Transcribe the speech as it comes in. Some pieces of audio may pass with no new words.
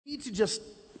Need to just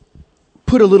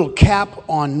put a little cap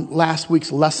on last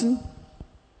week's lesson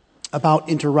about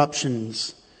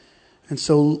interruptions. And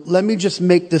so let me just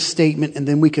make this statement and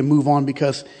then we can move on,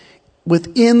 because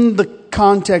within the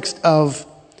context of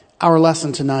our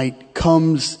lesson tonight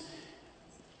comes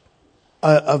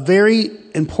a very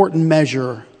important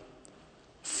measure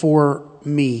for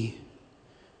me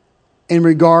in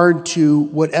regard to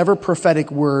whatever prophetic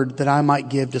word that I might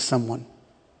give to someone.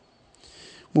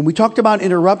 When we talked about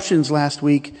interruptions last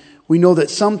week, we know that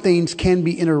some things can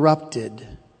be interrupted.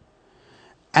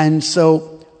 And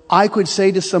so I could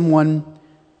say to someone,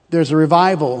 there's a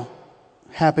revival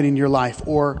happening in your life,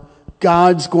 or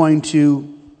God's going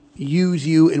to use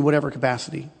you in whatever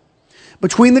capacity.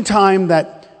 Between the time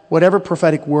that whatever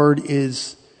prophetic word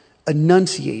is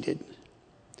enunciated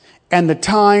and the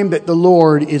time that the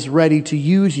Lord is ready to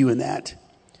use you in that,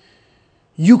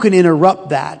 you can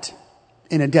interrupt that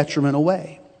in a detrimental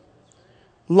way.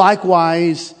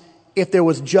 Likewise, if there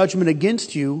was judgment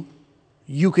against you,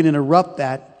 you can interrupt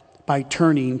that by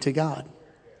turning to God.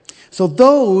 So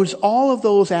all of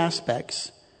those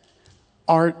aspects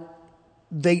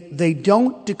they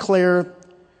don't declare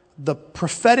the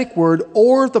prophetic word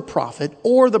or the prophet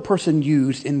or the person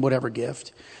used in whatever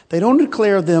gift. They don't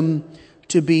declare them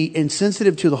to be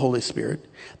insensitive to the Holy Spirit.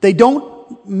 They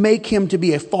don't make him to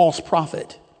be a false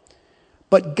prophet.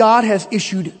 But God has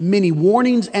issued many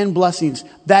warnings and blessings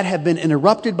that have been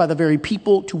interrupted by the very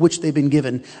people to which they've been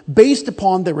given, based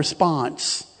upon their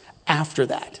response after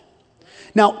that.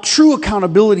 Now, true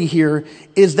accountability here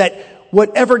is that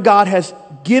whatever God has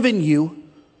given you,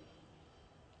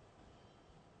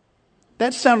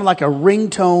 that sounded like a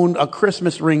ringtone, a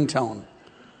Christmas ringtone.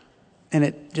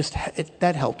 And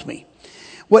that helped me.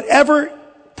 Whatever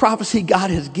prophecy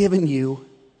God has given you,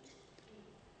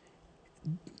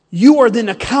 you are then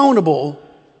accountable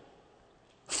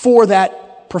for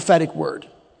that prophetic word.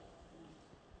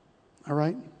 All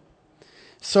right?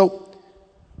 So,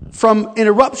 from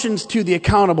interruptions to the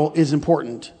accountable is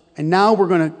important. And now we're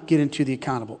going to get into the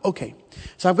accountable. Okay.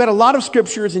 So I've got a lot of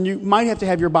scriptures, and you might have to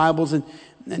have your Bibles, and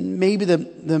maybe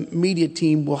the media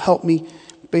team will help me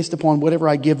based upon whatever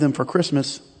I give them for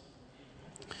Christmas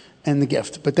and the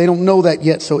gift. But they don't know that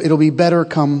yet, so it'll be better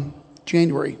come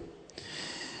January.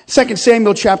 2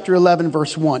 Samuel chapter 11,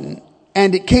 verse 1.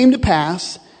 And it came to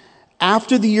pass,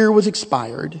 after the year was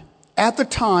expired, at the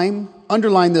time,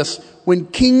 underline this, when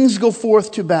kings go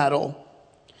forth to battle,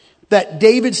 that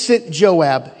David sent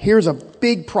Joab. Here's a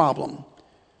big problem.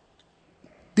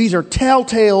 These are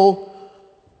telltale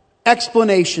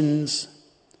explanations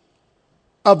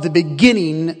of the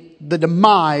beginning, the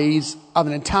demise of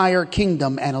an entire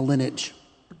kingdom and a lineage.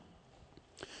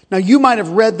 Now, you might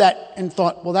have read that and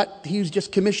thought, well, he was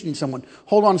just commissioning someone.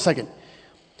 Hold on a second.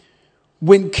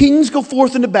 When kings go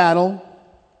forth into battle,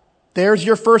 there's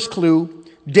your first clue.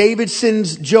 David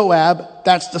sends Joab,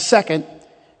 that's the second,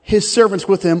 his servants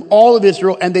with him, all of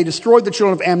Israel, and they destroyed the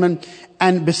children of Ammon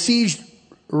and besieged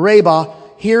Rabbah.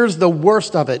 Here's the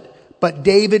worst of it. But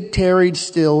David tarried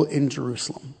still in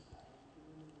Jerusalem.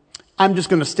 I'm just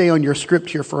going to stay on your script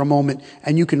here for a moment,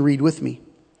 and you can read with me.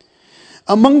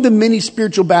 Among the many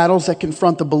spiritual battles that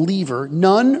confront the believer,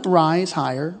 none rises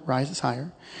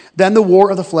higher than the war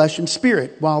of the flesh and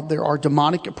spirit. While there are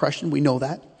demonic oppression, we know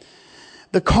that.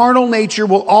 The carnal nature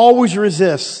will always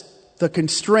resist the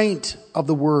constraint of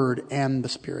the word and the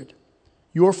spirit.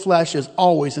 Your flesh is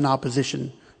always in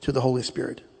opposition to the Holy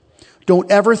Spirit.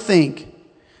 Don't ever think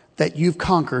that you've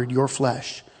conquered your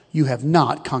flesh. You have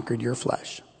not conquered your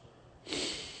flesh.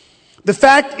 The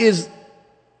fact is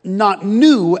not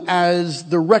new, as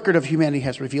the record of humanity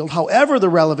has revealed. However, the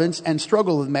relevance and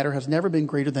struggle of the matter has never been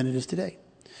greater than it is today.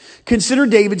 Consider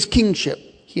David's kingship.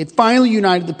 He had finally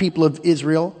united the people of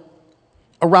Israel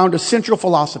around a central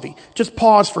philosophy. Just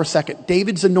pause for a second.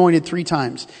 David's anointed 3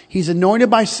 times. He's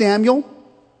anointed by Samuel,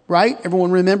 right?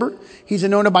 Everyone remember? He's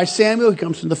anointed by Samuel. He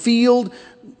comes from the field.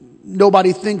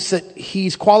 Nobody thinks that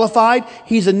he's qualified.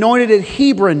 He's anointed at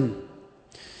Hebron.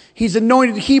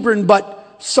 But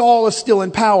Saul is still in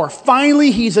power.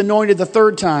 Finally, he's anointed the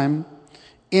 3rd time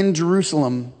in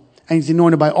Jerusalem, and he's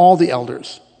anointed by all the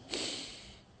elders.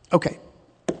 Okay.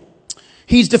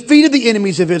 He's defeated the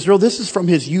enemies of Israel. This is from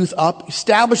his youth up.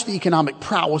 Established the economic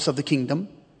prowess of the kingdom.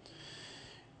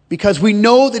 Because we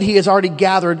know that he has already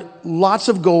gathered lots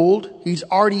of gold. He's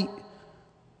already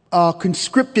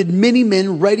conscripted many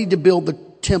men ready to build the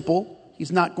temple.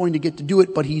 He's not going to get to do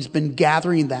it, but he's been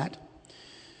gathering that.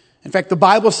 In fact, the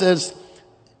Bible says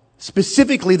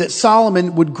specifically that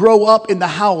Solomon would grow up in the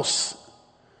house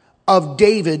of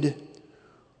David,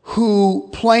 who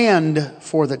planned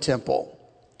for the temple.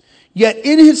 Yet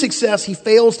in his success, he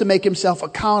fails to make himself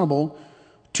accountable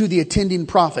to the attending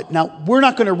prophet. Now, we're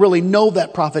not going to really know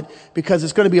that prophet because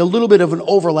it's going to be a little bit of an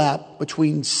overlap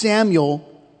between Samuel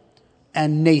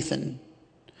and Nathan.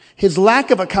 His lack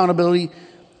of accountability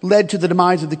led to the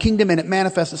demise of the kingdom, and it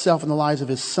manifests itself in the lives of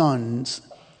his sons.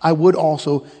 I would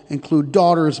also include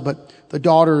daughters, but the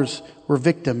daughters were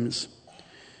victims.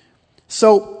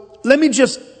 So let me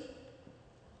just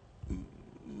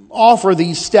offer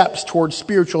these steps towards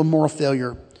spiritual and moral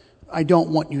failure. I don't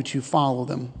want you to follow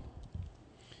them.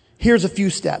 Here's a few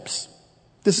steps.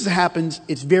 This happens.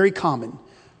 It's very common.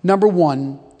 Number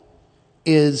one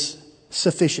is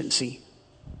sufficiency.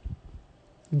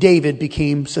 David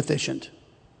became sufficient.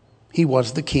 He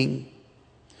was the king.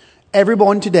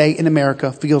 Everyone today in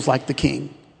America feels like the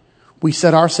king. We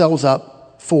set ourselves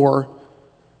up for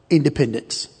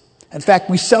independence. In fact,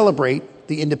 we celebrate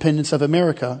the independence of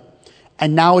America,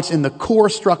 and now it's in the core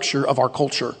structure of our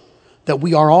culture that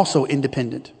we are also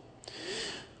independent.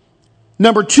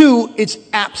 Number two, it's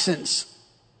absence.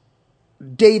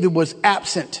 David was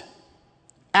absent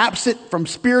from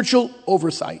spiritual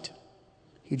oversight.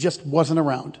 He just wasn't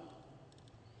around.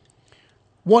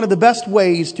 One of the best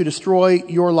ways to destroy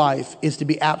your life is to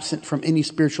be absent from any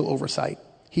spiritual oversight.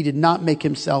 He did not make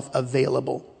himself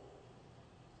available.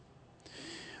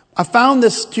 I found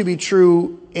this to be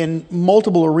true in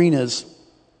multiple arenas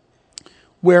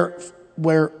where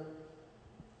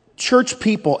church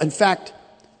people, in fact,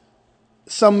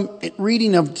 some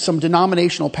reading of some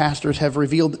denominational pastors have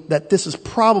revealed that this is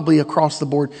probably across the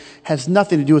board, has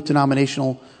nothing to do with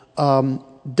denominational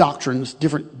doctrines,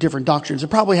 different doctrines. It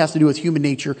probably has to do with human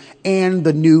nature and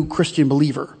the new Christian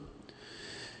believer.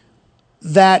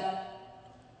 That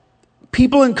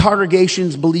people in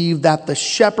congregations believe that the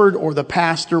shepherd or the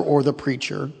pastor or the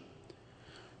preacher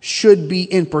should be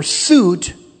in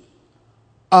pursuit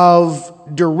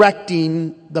of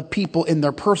directing the people in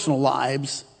their personal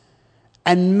lives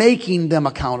and making them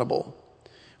accountable.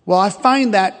 Well, I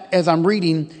find that as I'm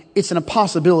reading, it's an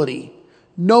impossibility.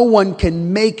 No one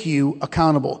can make you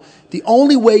accountable. The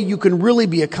only way you can really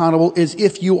be accountable is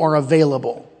if you are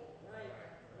available.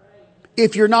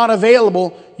 If you're not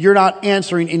available, you're not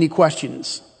answering any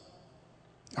questions.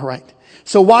 All right.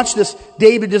 So watch this.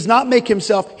 David does not make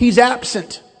himself, he's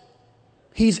absent.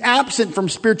 He's absent from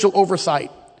spiritual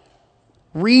oversight.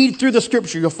 Read through the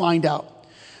scripture, you'll find out.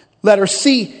 Letter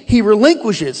C, he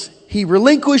relinquished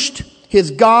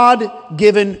his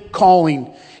God-given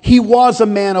calling. He was a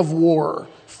man of war.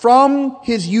 From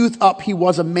his youth up, he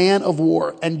was a man of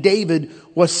war. And David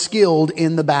was skilled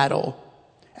in the battle.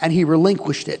 And he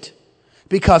relinquished it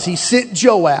because he sent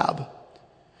Joab.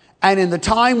 And in the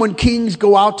time when kings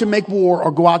go out to make war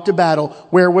or go out to battle,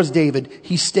 where was David?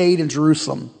 He stayed in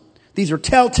Jerusalem. These are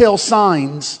telltale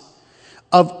signs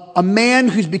of a man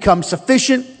who's become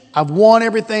sufficient. I've won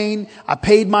everything. I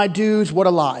paid my dues. What a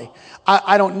lie.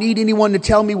 I don't need anyone to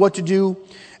tell me what to do.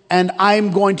 And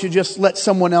I'm going to just let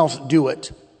someone else do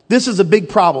it. This is a big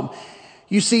problem.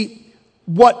 You see,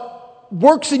 what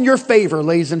works in your favor,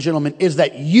 ladies and gentlemen, is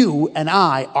that you and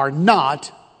I are not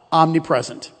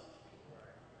omnipresent.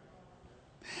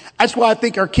 That's why I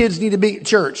think our kids need to be at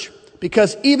church.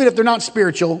 Because even if they're not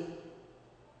spiritual,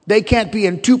 they can't be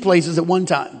in two places at one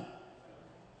time.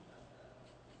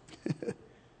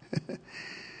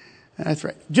 That's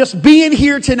right. Just being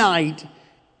here tonight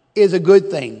is a good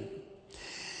thing.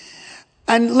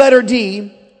 And letter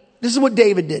D, this is what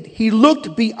David did. He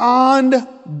looked beyond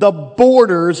the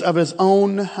borders of his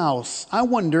own house. I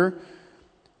wonder,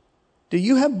 do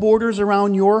you have borders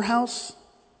around your house?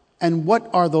 And what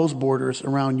are those borders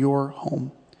around your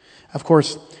home? Of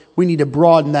course, we need to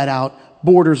broaden that out.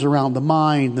 Borders around the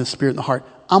mind, the spirit, and the heart.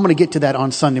 I'm going to get to that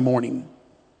on Sunday morning.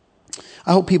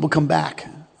 I hope people come back.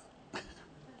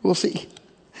 We'll see.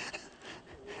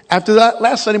 After that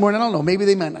last Sunday morning, I don't know. Maybe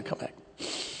they might not come back.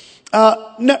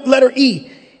 Letter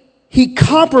E. He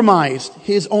compromised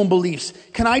his own beliefs.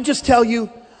 Can I just tell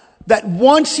you that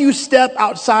once you step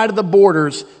outside of the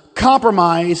borders,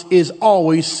 compromise is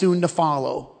always soon to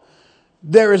follow.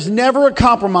 There is never a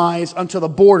compromise until the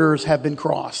borders have been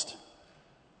crossed.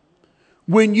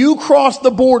 When you cross the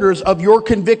borders of your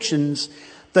convictions,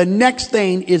 the next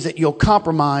thing is that you'll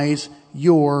compromise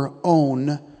your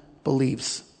own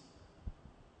beliefs.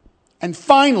 And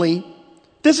finally,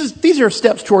 these are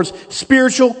steps towards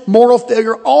spiritual, moral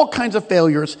failure. All kinds of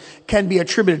failures can be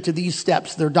attributed to these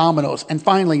steps. They're dominoes. And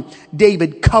finally,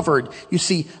 David covered. You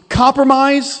see,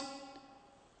 compromise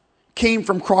came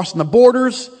from crossing the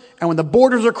borders. And when the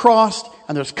borders are crossed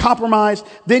and there's compromise,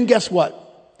 then guess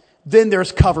what? Then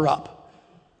there's cover up.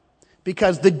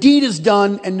 Because the deed is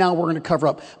done and now we're going to cover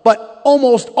up. But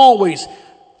almost always,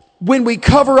 when we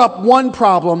cover up one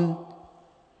problem,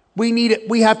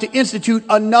 we have to institute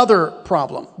another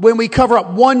problem. When we cover up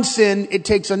one sin, it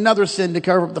takes another sin to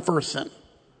cover up the first sin.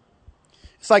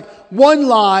 It's like one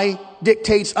lie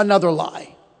dictates another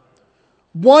lie.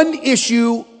 One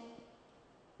issue,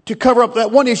 to cover up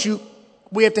that one issue,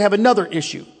 we have to have another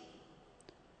issue.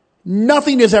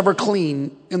 Nothing is ever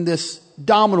clean in this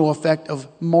domino effect of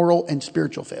moral and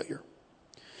spiritual failure.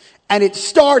 And it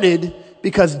started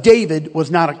because David was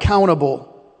not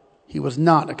accountable. He was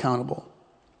not accountable.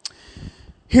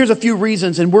 Here's a few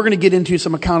reasons, and we're going to get into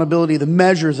some accountability, the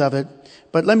measures of it.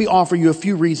 But let me offer you a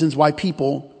few reasons why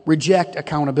people reject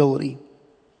accountability.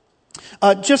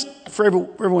 Just for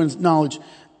everyone's knowledge,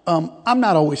 I'm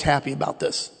not always happy about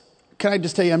this. Can I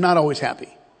just tell you, I'm not always happy.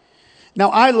 Now,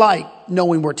 I like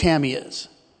knowing where Tammy is.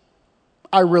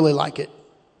 I really like it.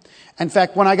 In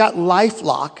fact, when I got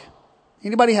LifeLock,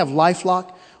 anybody have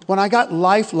LifeLock? When I got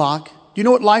LifeLock, do you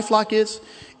know what LifeLock is?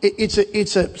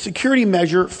 It's a security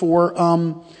measure for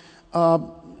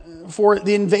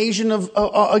the invasion of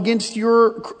against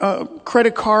your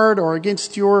credit card or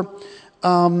against your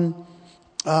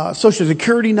social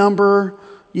security number.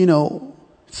 You know,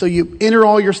 so you enter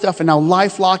all your stuff, and now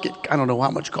LifeLock, I don't know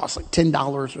how much it costs, like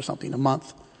 $10 or something a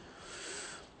month.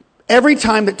 Every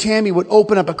time that Tammy would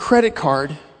open up a credit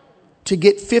card to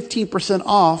get 15%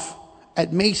 off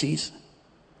at Macy's,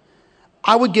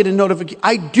 I would get a notification.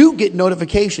 I do get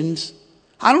notifications.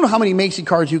 I don't know how many Macy's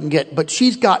cards you can get, but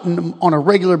she's gotten them on a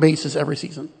regular basis every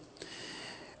season.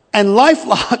 And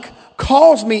LifeLock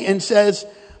calls me and says,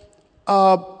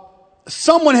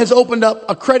 someone has opened up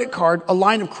a credit card, a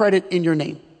line of credit in your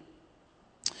name.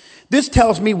 This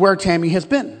tells me where Tammy has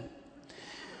been.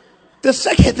 The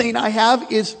second thing I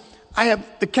have is I have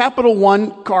the Capital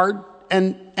One card,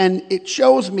 and it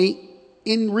shows me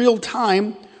in real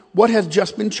time what has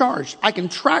just been charged. I can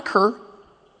track her.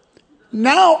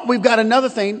 Now we've got another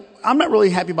thing. I'm not really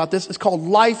happy about this. It's called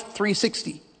Life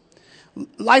 360.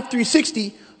 Life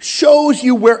 360 shows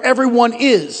you where everyone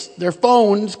is. Their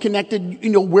phones connected,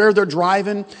 where they're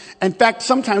driving. In fact,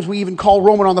 sometimes we even call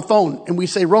Roman on the phone and we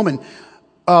say, Roman,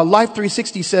 Life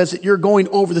 360 says that you're going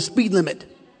over the speed limit.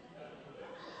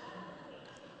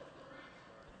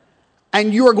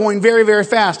 And you are going very, very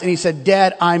fast. And he said,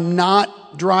 Dad, I'm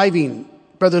not driving.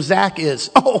 Brother Zach is.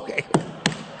 Oh, okay.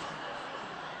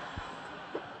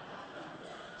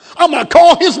 I'm going to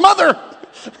call his mother.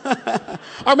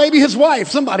 Or maybe his wife,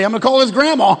 somebody. I'm going to call his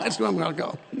grandma. That's where I'm going to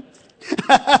go.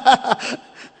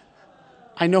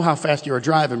 I know how fast you are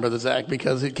driving, Brother Zach,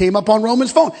 because it came up on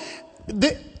Roman's phone.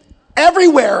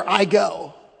 Everywhere I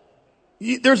go,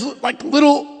 there's like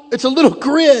it's a little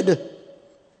grid.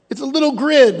 It's a little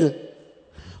grid.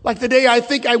 Like the day I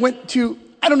think I went to,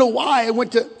 I don't know why,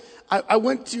 I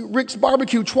went to Rick's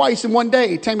Barbecue twice in one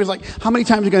day. Tammy's like, how many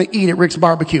times are you going to eat at Rick's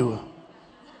Barbecue?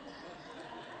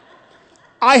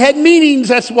 I had meetings,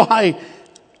 that's why.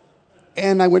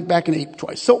 And I went back and ate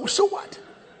twice. So what?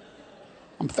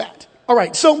 I'm fat. All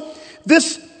right, so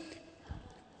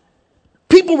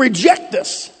people reject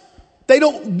this. They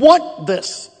don't want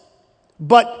this.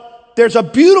 But there's a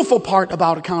beautiful part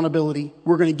about accountability.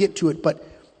 We're going to get to it, but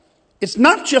it's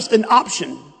not just an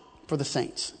option for the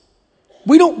saints.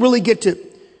 We don't really get to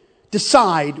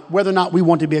decide whether or not we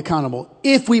want to be accountable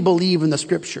if we believe in the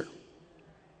scripture.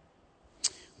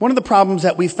 One of the problems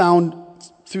that we found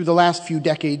through the last few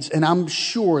decades, and I'm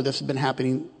sure this has been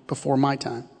happening before my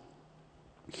time,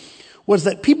 was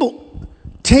that people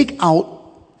take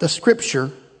out the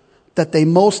scripture that they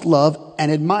most love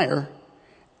and admire,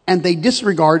 and they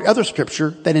disregard other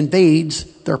scripture that invades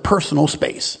their personal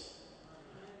space.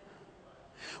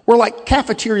 We're like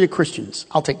cafeteria Christians.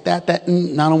 I'll take that, I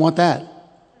don't want that.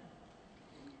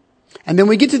 And then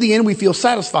we get to the end, we feel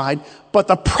satisfied, but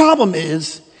the problem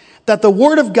is that the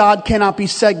Word of God cannot be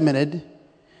segmented,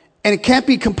 and it can't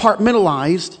be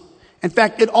compartmentalized. In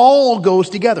fact, it all goes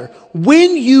together.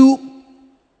 When you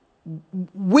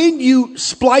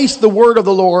splice the Word of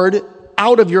the Lord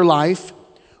out of your life,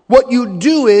 what you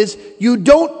do is you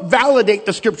don't validate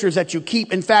the scriptures that you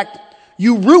keep. In fact,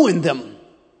 you ruin them.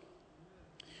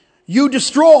 You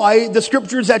destroy the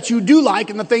scriptures that you do like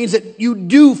and the things that you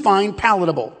do find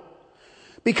palatable.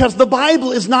 Because the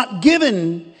Bible is not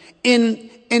given in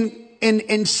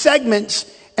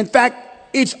segments. In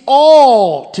fact, it's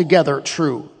all together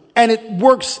true. And it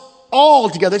works all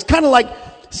together. It's kind of like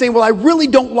saying, well, I really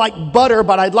don't like butter,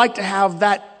 but I'd like to have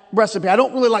that recipe. I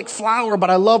don't really like flour, but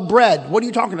I love bread. What are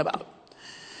you talking about?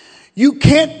 You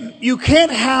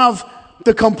can't have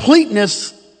the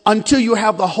completeness until you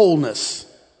have the wholeness.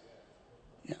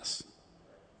 Yes.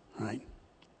 All right.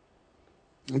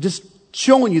 I'm just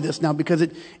showing you this now because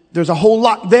There's a whole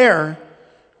lot there.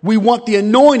 We want the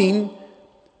anointing,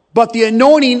 but the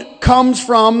anointing comes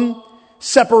from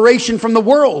separation from the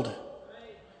world.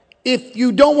 If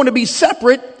you don't want to be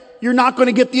separate, you're not going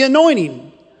to get the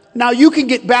anointing. Now, you can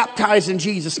get baptized in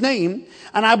Jesus' name,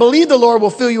 and I believe the Lord will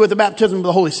fill you with the baptism of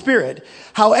the Holy Spirit.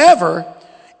 However,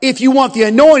 if you want the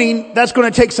anointing, that's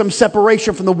going to take some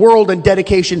separation from the world and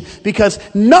dedication, because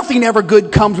nothing ever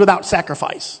good comes without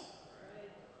sacrifice.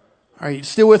 Are you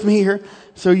still with me here?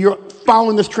 So you're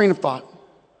following this train of thought.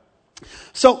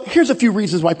 So here's a few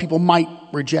reasons why people might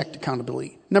reject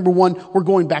accountability. Number one, we're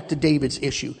going back to David's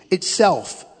issue. It's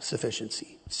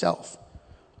self-sufficiency, self,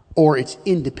 or it's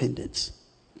independence,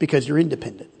 because you're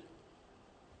independent.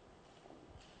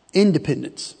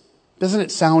 Independence. Doesn't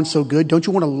it sound so good? Don't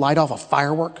you want to light off a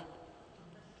firework?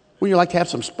 Wouldn't you like to have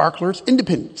some sparklers?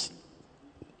 Independence.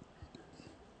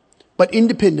 But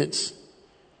independence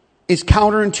is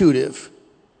counterintuitive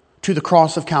to the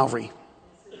cross of Calvary.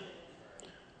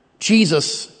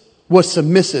 Jesus was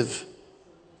submissive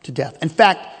to death. In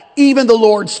fact, even the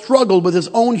Lord struggled with his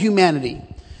own humanity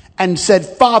and said,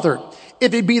 Father,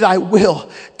 if it be thy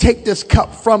will, take this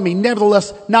cup from me.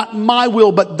 Nevertheless, not my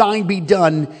will, but thine be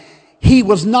done. He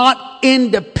was not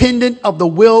independent of the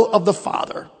will of the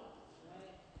Father.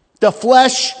 The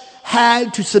flesh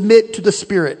had to submit to the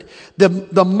spirit.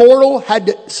 The mortal had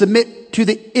to submit to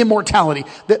the immortality.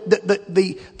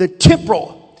 The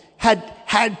temporal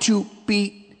had to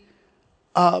be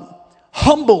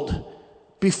humbled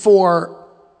before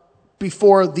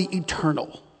the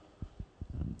eternal.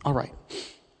 All right.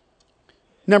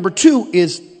 Number two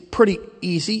is pretty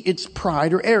easy. It's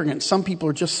pride or arrogance. Some people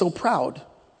are just so proud.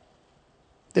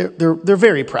 They're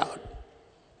very proud.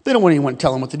 They don't want anyone to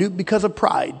tell them what to do because of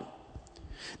pride.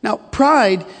 Now,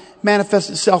 pride manifests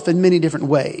itself in many different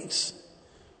ways.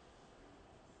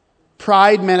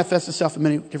 Pride manifests itself in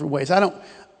many different ways. I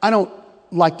don't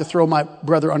like to throw my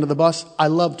brother under the bus. I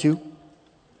love to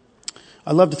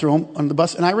throw him under the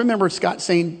bus. And I remember Scott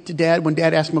saying to Dad, when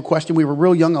Dad asked him a question, we were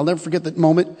real young. I'll never forget that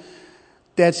moment.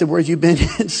 Dad said, where have you been?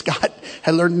 And Scott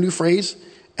had learned a new phrase.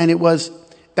 And it was,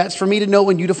 that's for me to know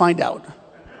and you to find out.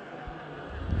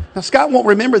 Now, Scott won't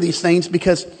remember these things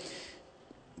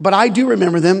but I do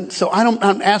remember them. So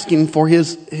I'm asking for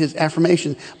his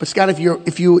affirmation. But Scott,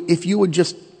 if you would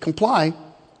just comply.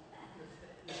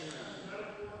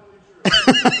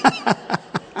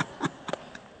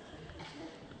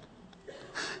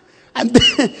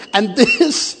 And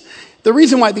this, the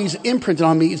reason why these imprinted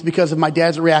on me is because of my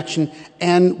dad's reaction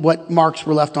and what marks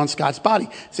were left on Scott's body.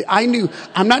 See,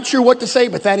 I'm not sure what to say,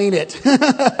 but that ain't it.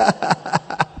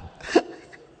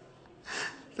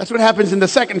 That's what happens in the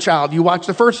second child. You watch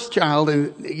the first child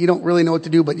and you don't really know what to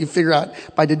do, but you figure out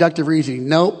by deductive reasoning,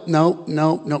 no,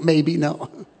 maybe, no.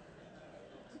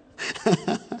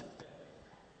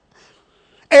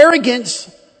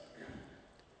 Arrogance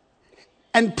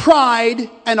and pride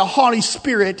and a haughty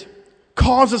spirit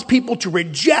causes people to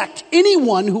reject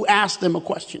anyone who asks them a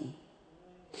question.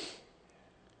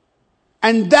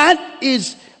 And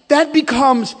that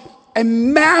becomes a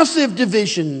massive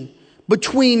division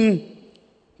between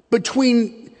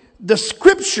the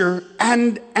scripture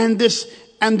and this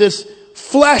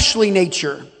fleshly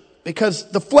nature,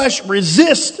 because the flesh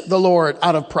resists the Lord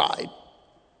out of pride.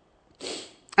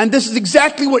 And this is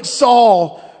exactly what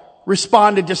Saul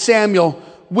responded to Samuel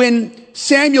when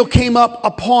Samuel came up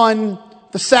upon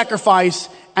the sacrifice,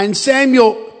 and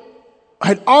Samuel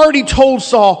had already told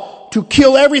Saul to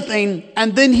kill everything.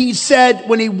 And then he said,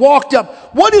 when he walked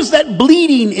up, what is that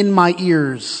bleating in my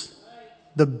ears?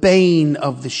 The baying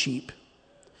of the sheep.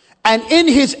 And in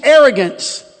his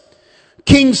arrogance,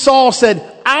 King Saul said,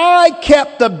 I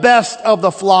kept the best of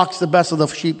the flocks, the best of the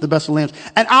sheep, the best of the lambs.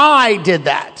 And I did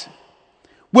that.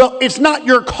 Well, it's not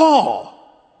your call.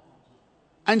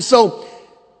 And so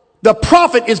the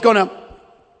prophet is going to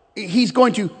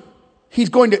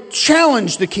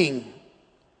challenge the king.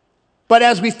 But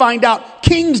as we find out,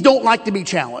 kings don't like to be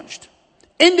challenged.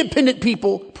 Independent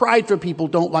people, prideful people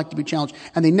don't like to be challenged,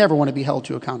 and they never want to be held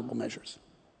to accountable measures.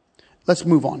 Let's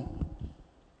move on.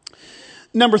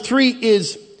 Number three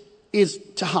is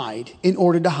to hide, in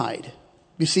order to hide.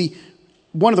 You see,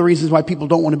 one of the reasons why people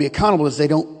don't want to be accountable is they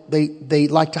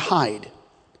like to hide.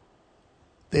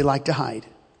 They like to hide.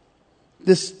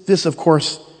 This, of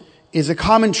course, is a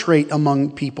common trait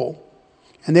among people.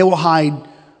 And they will hide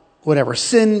whatever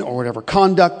sin or whatever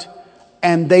conduct,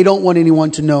 and they don't want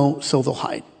anyone to know, so they'll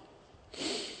hide.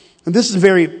 And this is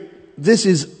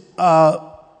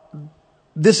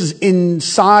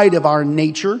inside of our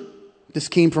nature. This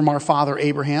came from our father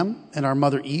Abraham and our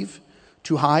mother Eve,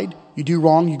 to hide. You do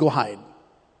wrong, you go hide.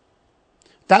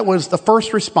 That was the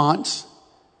first response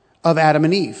of Adam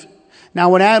and Eve. Now,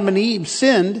 when Adam and Eve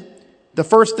sinned, the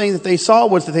first thing that they saw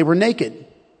was that they were naked.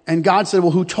 And God said,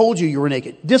 well, who told you you were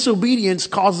naked? Disobedience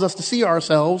causes us to see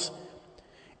ourselves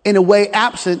in a way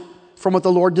absent from what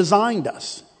the Lord designed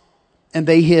us. And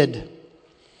they hid.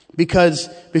 Because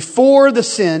before the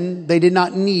sin, they did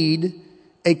not need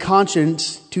a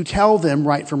conscience to tell them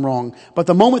right from wrong. But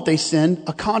the moment they sinned,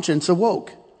 a conscience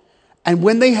awoke. And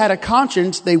when they had a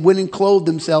conscience, they went and clothed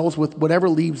themselves with whatever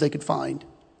leaves they could find.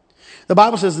 The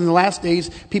Bible says in the last days,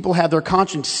 people have their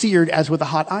conscience seared as with a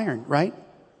hot iron, right?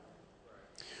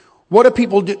 What do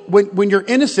people do? When you're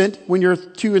innocent, when you're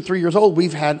 2 or 3 years old,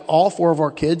 we've had all 4 of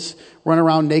our kids run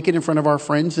around naked in front of our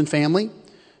friends and family,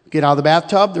 get out of the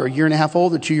bathtub. They're a year and a half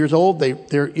old. They're 2 years old.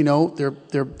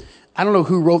 They're I don't know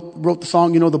who wrote the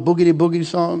song, the Boogity Boogity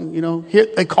song, Here,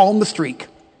 they call them the streak.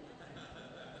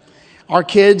 Our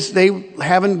kids, they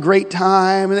having a great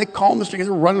time, and they call them the streak.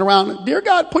 They're running around. Dear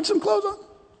God, put some clothes on.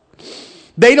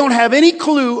 They don't have any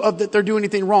clue of that they're doing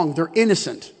anything wrong. They're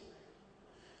innocent.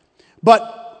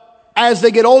 But as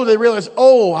they get older, they realize,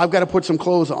 I've got to put some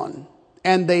clothes on.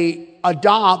 And they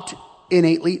adopt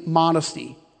innately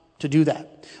modesty to do that.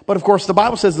 But of course, the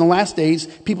Bible says in the last days,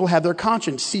 people have their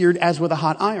conscience seared as with a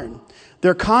hot iron.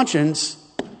 Their conscience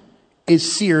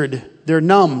is seared. They're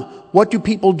numb. What do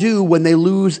people do when they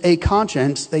lose a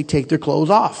conscience? They take their clothes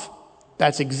off.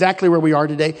 That's exactly where we are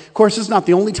today. Of course, this is not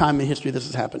the only time in history this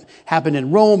has happened. Happened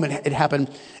in Rome. It happened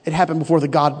before the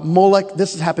god Moloch.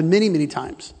 This has happened many, many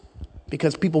times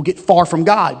because people get far from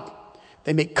God.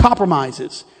 They make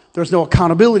compromises. There's no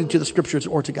accountability to the scriptures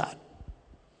or to God.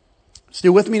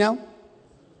 Still with me now?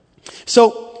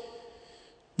 So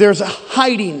there's a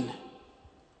hiding.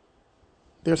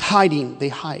 There's hiding. They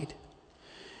hide.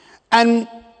 And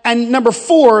number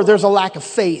 4, there's a lack of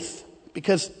faith,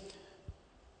 because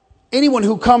anyone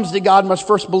who comes to God must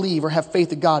first believe or have faith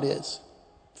that God is.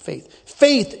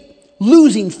 Faith,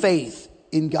 losing faith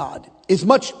in God is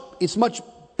much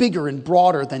bigger and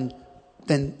broader than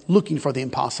looking for the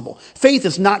impossible. Faith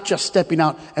is not just stepping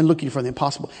out and looking for the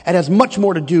impossible. It has much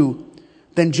more to do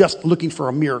than just looking for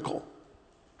a miracle.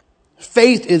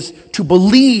 Faith is to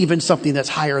believe in something that's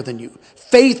higher than you.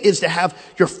 Faith is to have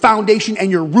your foundation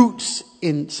and your roots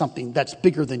in something that's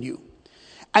bigger than you.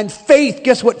 And faith,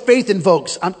 guess what faith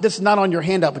invokes? This is not on your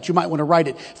handout, but you might want to write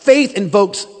it. Faith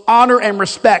invokes honor and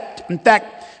respect. In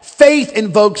fact, faith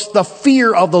invokes the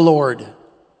fear of the Lord.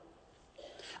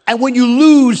 And when you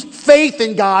lose faith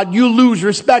in God, you lose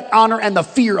respect, honor, and the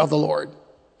fear of the Lord.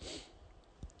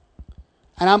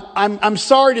 And I'm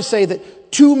sorry to say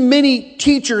that too many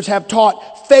teachers have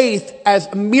taught faith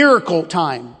as miracle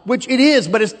time, which it is,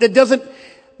 but it doesn't.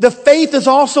 The faith is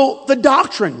also the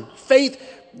doctrine. Faith.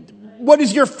 What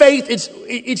is your faith?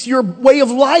 It's your way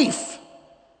of life.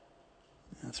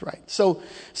 That's right. So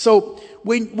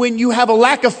when you have a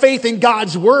lack of faith in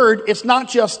God's word, it's not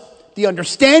just the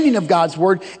understanding of God's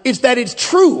word, it's that it's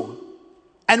true.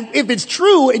 And if it's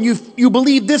true and you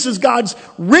believe this is God's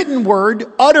written word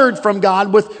uttered from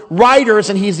God with writers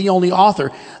and he's the only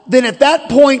author, then at that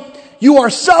point you are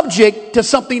subject to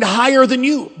something higher than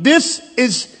you. This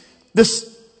is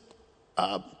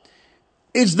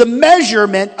the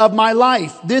measurement of my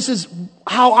life. This is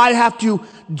how I have to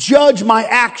judge my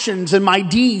actions and my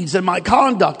deeds and my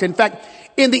conduct. In fact,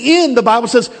 in the end, the Bible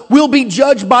says we'll be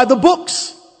judged by the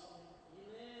books.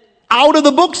 Out of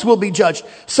the books we'll be judged.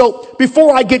 So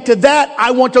before I get to that,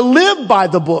 I want to live by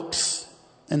the books.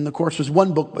 And of course, there's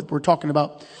one book, but we're talking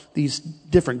about these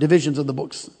different divisions of the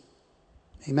books.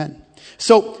 Amen.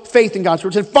 So faith in God's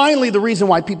words. And finally, the reason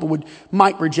why people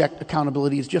might reject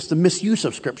accountability is just the misuse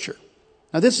of Scripture.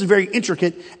 Now, this is very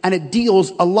intricate, and it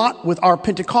deals a lot with our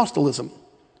Pentecostalism,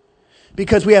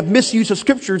 because we have misuse of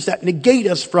Scriptures that negate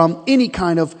us from any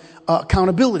kind of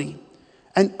accountability.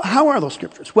 And how are those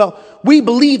Scriptures? Well, we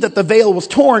believe that the veil was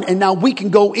torn, and now we can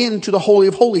go into the Holy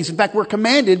of Holies. In fact, we're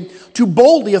commanded to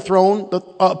boldly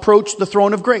approach the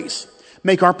throne of grace.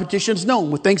 Make our petitions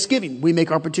known. With thanksgiving, we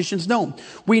make our petitions known.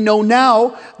 We know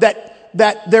now that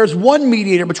there's one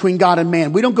mediator between God and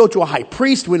man. We don't go to a high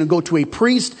priest. We don't go to a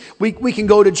priest. We can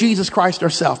go to Jesus Christ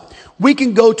ourselves. We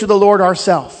can go to the Lord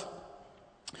ourselves.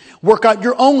 Work out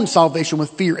your own salvation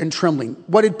with fear and trembling.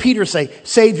 What did Peter say?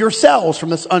 Save yourselves from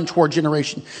this untoward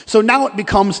generation. So now it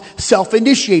becomes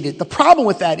self-initiated. The problem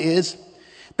with that is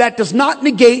that does not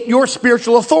negate your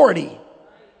spiritual authority.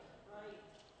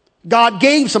 God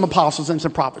gave some apostles and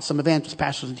some prophets, some evangelists,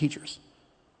 pastors, and teachers.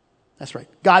 That's right.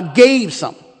 God gave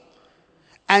some.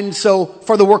 And so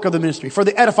for the work of the ministry, for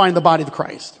the edifying the body of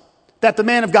Christ, that the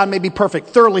man of God may be perfect,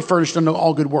 thoroughly furnished unto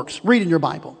all good works. Read in your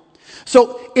Bible.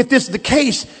 So if this is the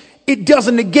case, it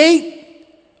doesn't negate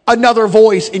another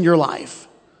voice in your life.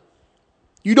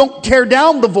 You don't tear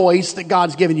down the voice that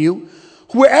God's given you,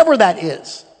 wherever that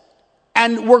is.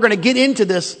 And we're going to get into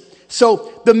this.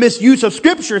 So the misuse of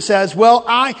Scripture says,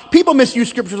 people misuse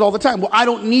Scriptures all the time. Well, I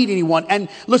don't need anyone. And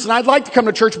listen, I'd like to come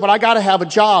to church, but I got to have a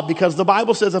job because the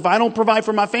Bible says if I don't provide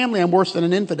for my family, I'm worse than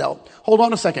an infidel. Hold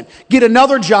on a second. Get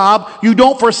another job. You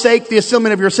don't forsake the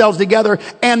assembling of yourselves together.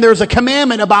 And there's a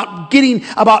commandment about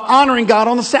honoring God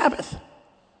on the Sabbath.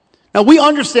 Now we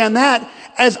understand that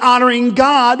as honoring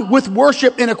God with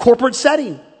worship in a corporate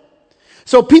setting.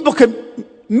 So people can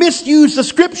misuse the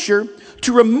Scripture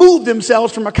to remove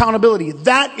themselves from accountability.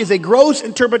 That is a gross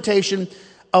interpretation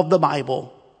of the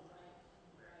Bible.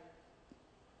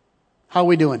 How are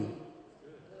we doing?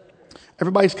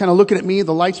 Everybody's kind of looking at me.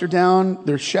 The lights are down.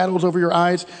 There's shadows over your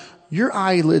eyes. Your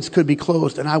eyelids could be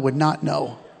closed and I would not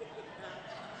know.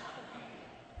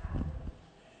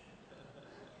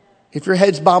 If your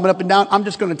head's bobbing up and down, I'm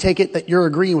just going to take it that you're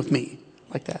agreeing with me.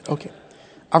 Like that. Okay.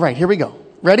 All right, here we go.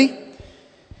 Ready?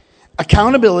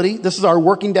 Accountability, this is our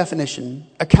working definition.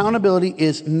 Accountability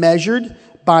is measured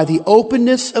by the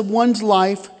openness of one's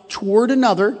life toward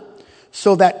another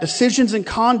so that decisions and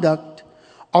conduct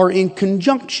are in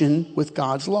conjunction with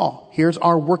God's law. Here's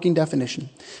our working definition.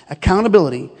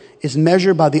 Accountability is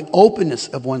measured by the openness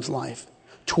of one's life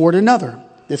toward another.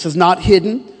 This is not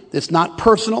hidden. It's not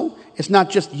personal. It's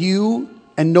not just you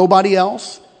and nobody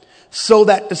else. So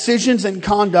that decisions and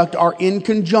conduct are in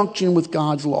conjunction with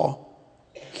God's law.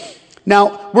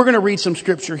 Now, we're going to read some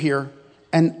scripture here,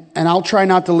 and I'll try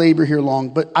not to labor here long,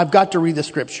 but I've got to read the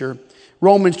scripture.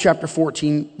 Romans chapter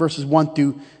 14, verses 1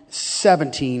 through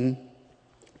 17.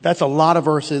 That's a lot of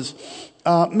verses.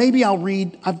 Maybe I'll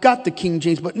read, I've got the King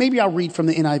James, but maybe I'll read from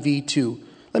the NIV too.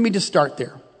 Let me just start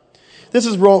there. This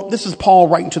is Paul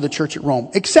writing to the church at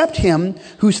Rome. Accept him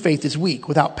whose faith is weak,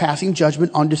 without passing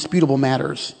judgment on disputable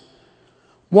matters.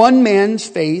 One man's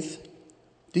faith.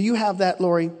 Do you have that,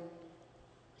 Lori?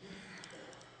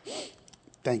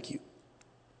 Thank you.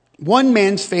 One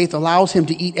man's faith allows him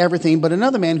to eat everything, but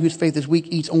another man whose faith is weak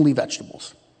eats only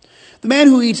vegetables. The man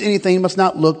who eats anything must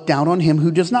not look down on him who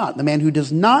does not. The man who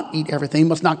does not eat everything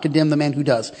must not condemn the man who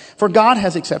does, for God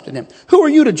has accepted him. Who are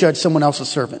you to judge someone else's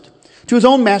servant? To his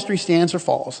own master he stands or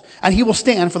falls, and he will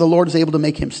stand, for the Lord is able to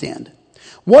make him stand.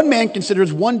 One man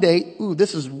considers one day,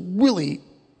 this is a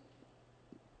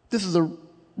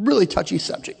really touchy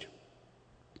subject.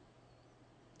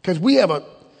 Because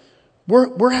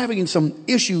we're having some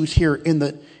issues here in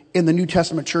the New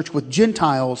Testament church with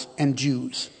Gentiles and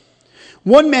Jews.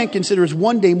 One man considers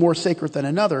one day more sacred than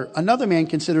another. Another man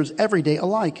considers every day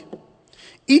alike.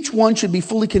 Each one should be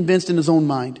fully convinced in his own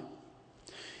mind.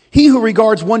 He who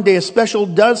regards one day as special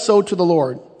does so to the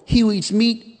Lord. He who eats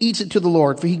meat eats it to the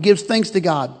Lord, for he gives thanks to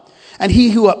God. And he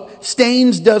who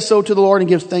abstains does so to the Lord and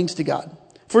gives thanks to God.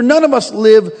 For none of us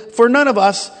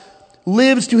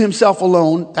lives to himself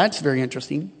alone. That's very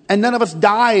interesting. And none of us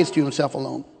dies to himself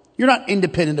alone. You're not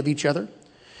independent of each other.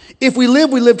 If we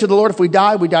live, we live to the Lord. If we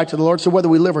die to the Lord. So whether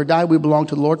we live or die, we belong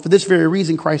to the Lord. For this very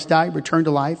reason, Christ died, returned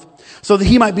to life, so that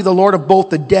he might be the Lord of both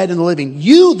the dead and the living.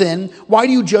 You then, why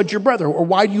do you judge your brother? Or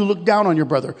why do you look down on your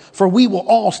brother? For we will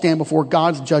all stand before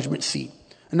God's judgment seat.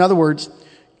 In other words,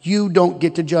 you don't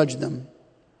get to judge them.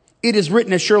 It is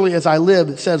written, as surely as I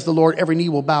live, says the Lord, every knee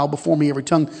will bow before me, every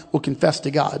tongue will confess to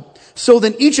God. So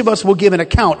then each of us will give an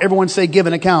account. Everyone say, give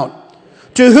an account.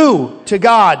 To who? To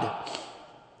God.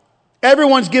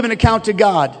 Everyone's given account to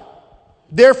God.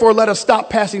 Therefore, let us stop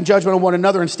passing judgment on one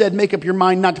another. Instead, make up your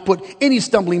mind not to put any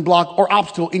stumbling block or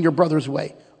obstacle in your brother's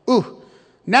way.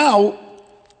 Now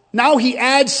he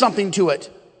adds something to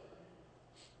it.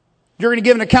 You're going to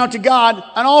give an account to God.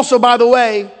 And also, by the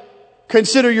way,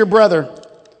 consider your brother.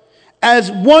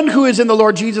 As one who is in the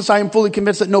Lord Jesus, I am fully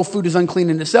convinced that no food is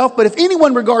unclean in itself. But if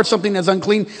anyone regards something as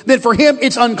unclean, then for him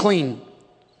it's unclean.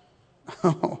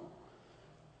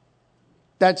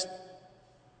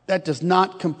 That does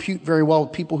not compute very well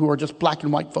with people who are just black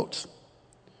and white votes.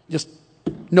 Just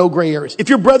no gray areas. If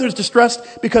your brother is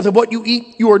distressed because of what you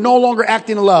eat, you are no longer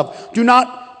acting in love. Do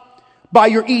not, by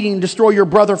your eating, destroy your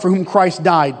brother for whom Christ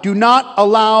died. Do not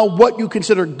allow what you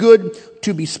consider good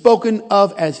to be spoken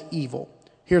of as evil.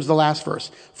 Here's the last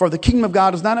verse. For the kingdom of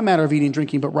God is not a matter of eating and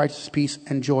drinking, but righteousness, peace,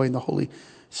 and joy in the Holy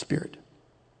Spirit.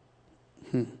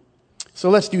 So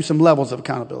let's do some levels of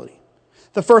accountability.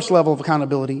 The first level of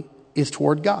accountability is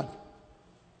toward God.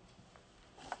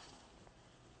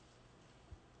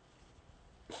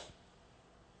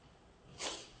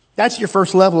 That's your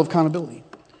first level of accountability.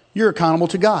 You're accountable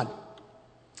to God.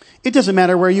 It doesn't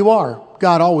matter where you are.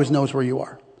 God always knows where you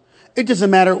are. It doesn't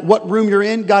matter what room you're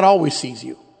in. God always sees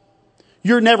you.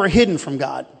 You're never hidden from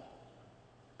God.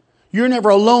 You're never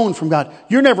alone from God.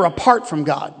 You're never apart from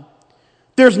God.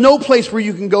 There's no place where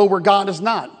you can go where God is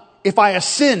not. If I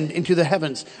ascend into the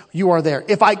heavens, you are there.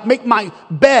 If I make my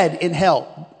bed in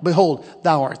hell, behold,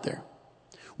 thou art there.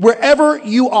 Wherever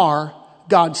you are,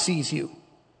 God sees you.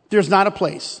 There's not a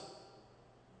place.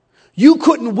 You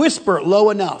couldn't whisper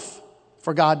low enough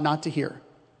for God not to hear.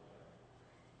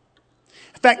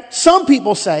 In fact, some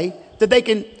people say that they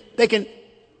can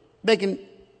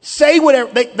say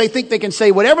whatever, they think they can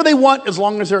say whatever they want as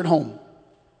long as they're at home.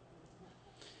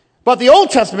 But the Old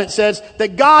Testament says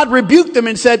that God rebuked them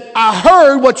and said, I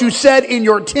heard what you said in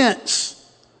your tents.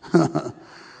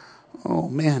 Oh,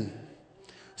 man.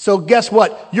 So guess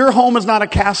what? Your home is not a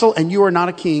castle and you are not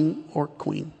a king or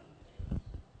queen.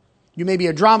 You may be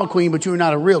a drama queen, but you are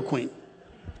not a real queen.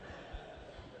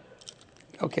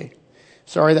 Okay.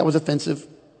 Sorry, that was offensive.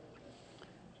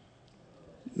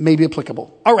 Maybe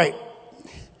applicable. All right.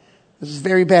 This is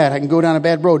very bad. I can go down a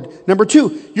bad road. Number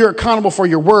 2, you're accountable for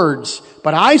your words.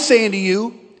 But I say unto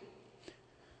you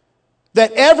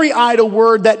that every idle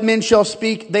word that men shall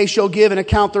speak, they shall give an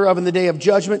account thereof in the day of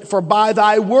judgment. For by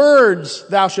thy words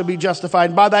thou shalt be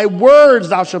justified. By thy words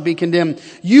thou shalt be condemned.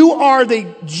 You are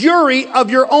the jury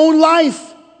of your own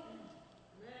life.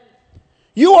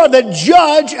 You are the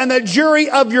judge and the jury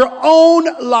of your own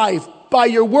life. By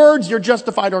your words, you're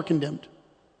justified or condemned.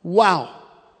 Wow.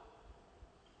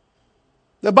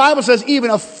 The Bible says even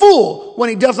a fool, when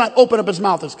he does not open up his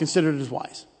mouth, is considered as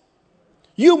wise.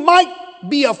 You might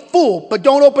be a fool, but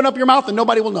don't open up your mouth and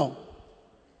nobody will know.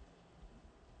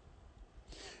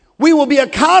 We will be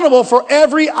accountable for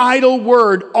every idle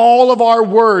word, all of our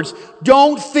words.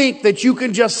 Don't think that you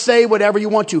can just say whatever you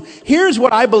want to. Here's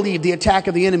what I believe the attack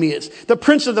of the enemy is. The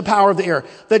prince of the power of the air.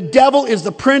 The devil is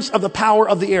the prince of the power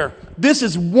of the air. This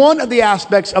is one of the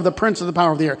aspects of the prince of the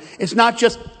power of the air. It's not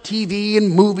just TV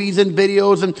and movies and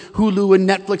videos and Hulu and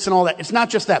Netflix and all that. It's not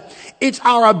just that. It's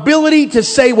our ability to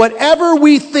say whatever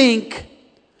we think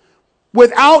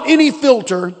without any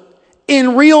filter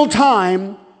in real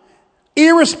time,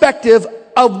 irrespective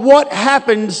of what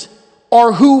happens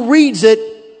or who reads it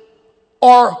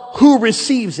or who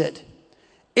receives it.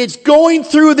 It's going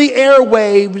through the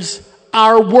airwaves,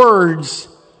 our words,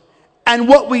 and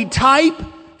what we type,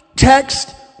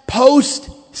 text, post,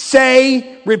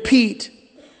 say, repeat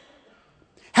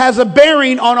has a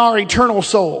bearing on our eternal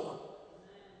soul.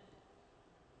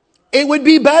 It would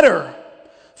be better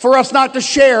for us not to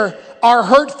share our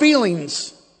hurt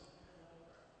feelings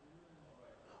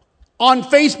on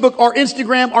Facebook or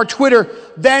Instagram or Twitter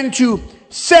than to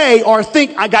say or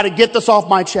think, I got to get this off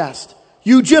my chest.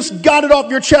 You just got it off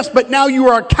your chest, but now you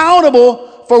are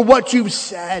accountable for what you've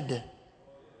said.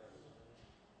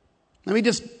 Let me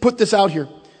just put this out here.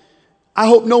 I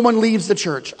hope no one leaves the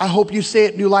church. I hope you stay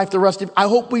at New Life the rest of it. I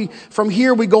hope from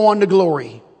here we go on to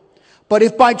glory. But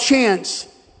if by chance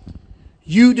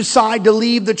you decide to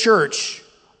leave the church,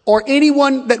 or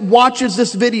anyone that watches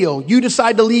this video, you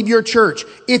decide to leave your church.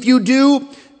 If you do,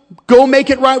 go make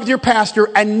it right with your pastor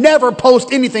and never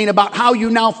post anything about how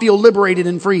you now feel liberated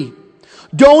and free.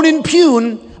 Don't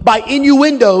impugn by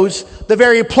innuendos the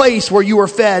very place where you were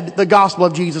fed the gospel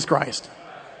of Jesus Christ.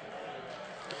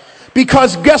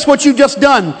 Because guess what you've just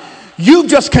done? You've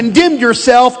just condemned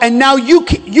yourself, and now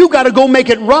you got to go make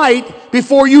it right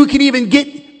before you can even get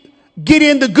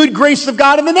in the good grace of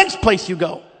God in the next place you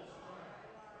go.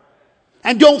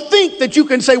 And don't think that you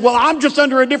can say, well, I'm just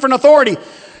under a different authority.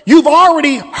 You've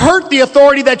already hurt the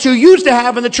authority that you used to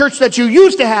have in the church that you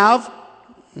used to have.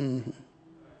 Mm-hmm.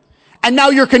 And now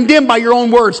you're condemned by your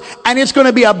own words. And it's going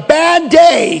to be a bad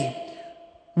day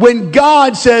when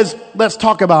God says, let's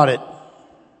talk about it.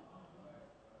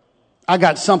 I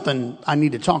got something I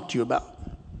need to talk to you about.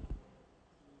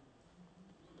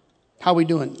 How are we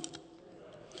doing?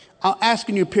 I'm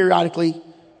asking you periodically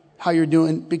how you're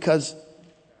doing because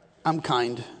I'm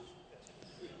kind.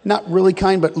 Not really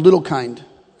kind, but little kind.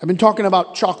 I've been talking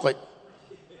about chocolate.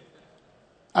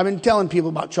 I've been telling people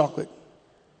about chocolate.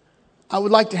 I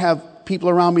would like to have people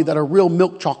around me that are real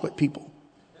milk chocolate people.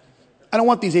 I don't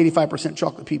want these 85%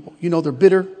 chocolate people. You know, they're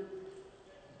bitter.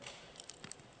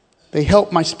 They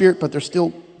help my spirit, but they're still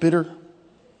bitter.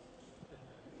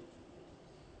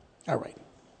 All right.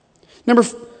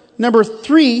 Number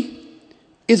 3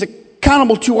 is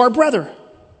accountable to our brother.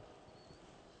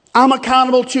 I'm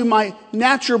accountable to my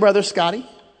natural brother, Scotty.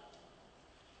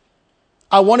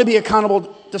 I want to be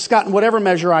accountable to Scott in whatever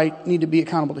measure I need to be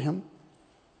accountable to him.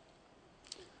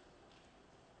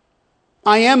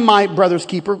 I am my brother's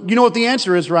keeper. You know what the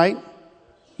answer is, right?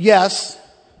 Yes.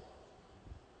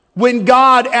 When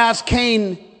God asked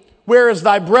Cain, where is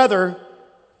thy brother?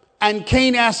 And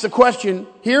Cain asked the question,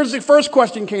 here's the first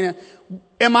question Cain asked,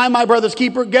 Am I my brother's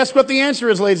keeper? Guess what the answer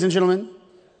is, ladies and gentlemen?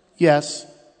 Yes.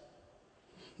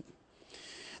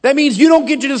 That means you don't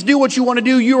get to just do what you want to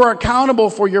do. You are accountable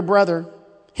for your brother.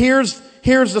 Here's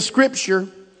the scripture.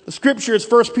 The scripture is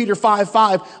 1 Peter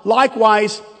 5:5.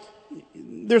 Likewise,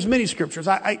 there's many scriptures.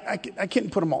 I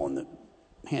can't put them all in the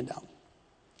handout.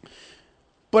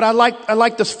 But I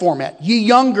like this format. Ye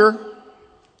younger,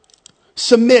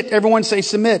 submit. Everyone say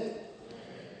submit.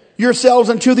 Yourselves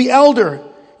unto the elder.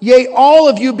 Yea, all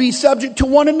of you be subject to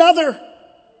one another.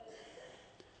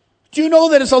 Do you know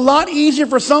that it's a lot easier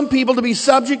for some people to be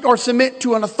subject or submit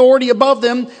to an authority above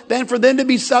them than for them to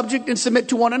be subject and submit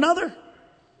to one another?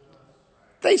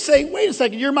 They say, wait a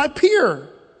second, you're my peer.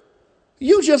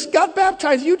 You just got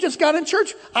baptized. You just got in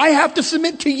church. I have to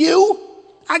submit to you.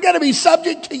 I got to be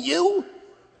subject to you.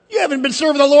 You haven't been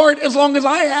serving the Lord as long as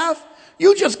I have.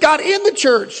 You just got in the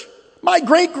church. My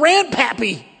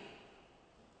great-grandpappy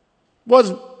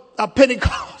was a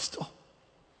Pentecostal.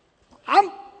 I'm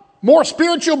more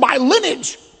spiritual by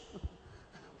lineage.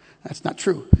 That's not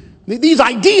true. These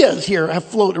ideas here have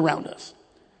floated around us.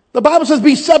 The Bible says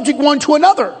be subject one to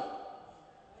another.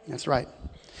 That's right.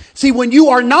 See, when you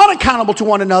are not accountable to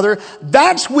one another,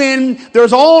 that's when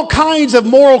there's all kinds of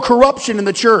moral corruption in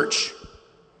the church.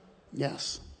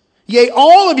 Yes. Yea,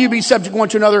 all of you be subject one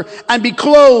to another and be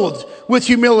clothed with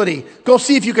humility. Go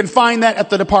see if you can find that at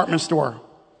the department store.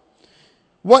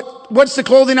 What's the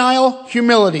clothing aisle?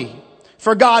 Humility.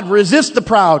 For God resists the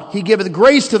proud. He giveth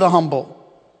grace to the humble.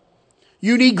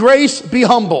 You need grace, be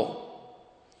humble.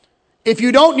 If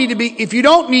you don't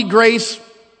need grace,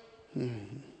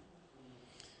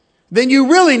 then you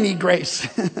really need grace.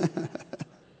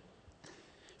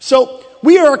 So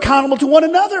we are accountable to one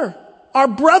another. Our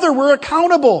brother, we're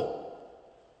accountable.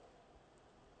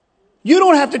 You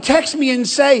don't have to text me and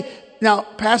say, now,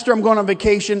 Pastor, I'm going on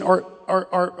vacation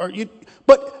or you,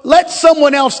 but let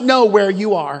someone else know where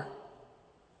you are.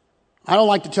 I don't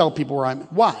like to tell people where I'm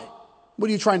at. Why? What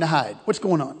are you trying to hide? What's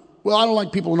going on? Well, I don't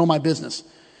like people to know my business.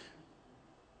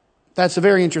 That's a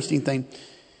very interesting thing.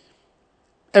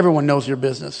 Everyone knows your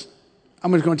business.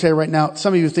 I'm just going to tell you right now,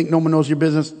 some of you think no one knows your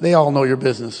business. They all know your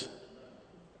business.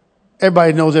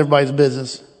 Everybody knows everybody's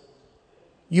business.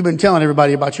 You've been telling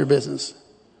everybody about your business.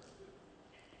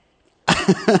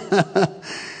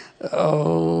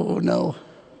 Oh, no.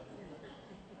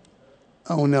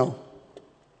 Oh, no.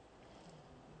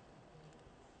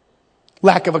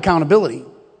 Lack of accountability.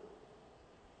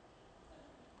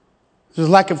 There's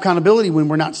a lack of accountability when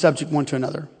we're not subject one to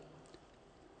another.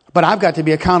 But I've got to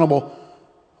be accountable,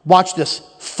 watch this,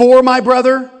 for my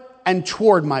brother and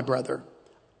toward my brother.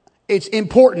 It's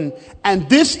important. And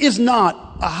this is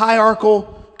not a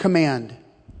hierarchical command.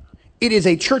 It is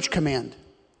a church command.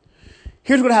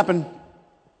 Here's what happened.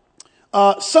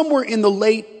 Somewhere in the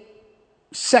late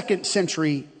 2nd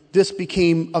century, this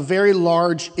became a very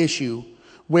large issue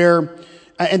where,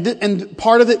 and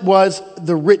part of it was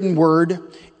the written word.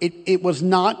 It was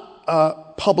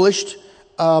not published.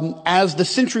 As the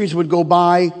centuries would go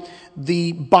by,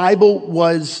 the Bible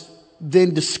was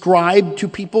then described to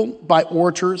people by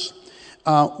orators.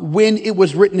 When it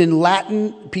was written in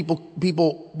Latin,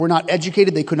 people were not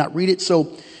educated. They could not read it.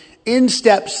 So in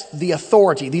steps the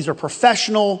authority. These are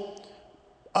professional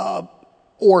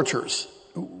orators.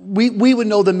 We would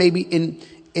know them maybe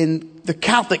in the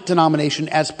Catholic denomination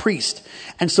as priest.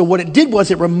 And so what it did was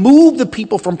it removed the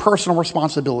people from personal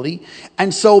responsibility.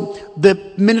 And so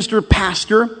the minister,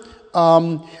 pastor,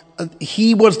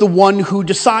 he was the one who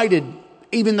decided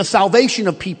even the salvation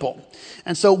of people.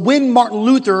 And so when Martin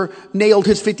Luther nailed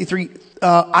his 53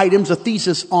 items, a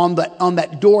thesis on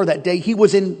that door that day, he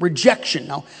was in rejection.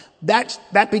 Now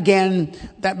that began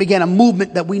a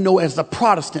movement that we know as the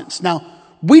Protestants. Now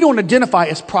we don't identify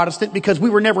as Protestant because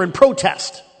we were never in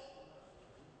protest.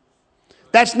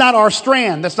 That's not our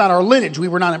strand. That's not our lineage. We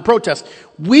were not in protest.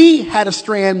 We had a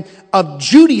strand of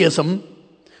Judaism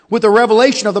with a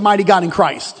revelation of the mighty God in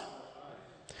Christ.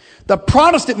 The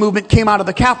Protestant movement came out of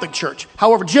the Catholic Church.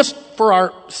 However, just for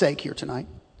our sake here tonight.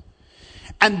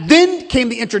 And then came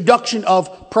the introduction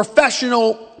of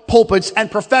professional pulpits and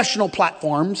professional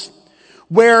platforms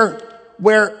where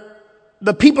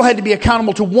the people had to be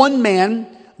accountable to one man.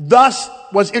 Thus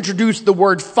was introduced the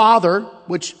word father,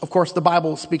 which of course the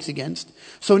Bible speaks against.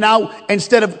 So now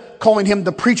instead of calling him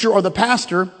the preacher or the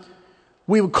pastor,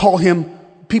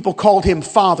 people called him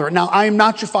father. Now I am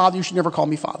not your father. You should never call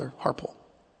me father, Harpole.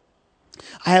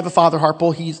 I have a father,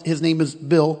 Harpole. His name is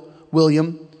Bill,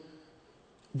 William,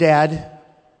 Dad,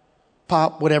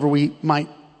 Pop, whatever we might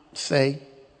say.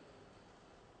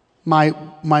 My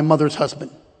mother's husband.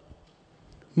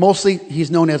 Mostly he's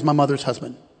known as my mother's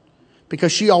husband.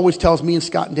 because she always tells me and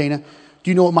Scott and Dana, do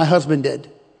you know what my husband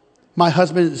did? My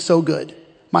husband is so good.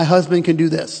 My husband can do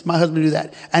this. My husband can do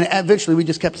that. And eventually we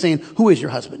just kept saying, who is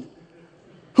your husband?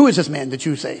 Who is this man that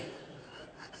you say?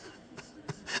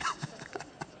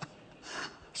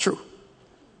 It's true.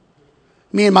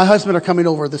 Me and my husband are coming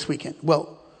over this weekend.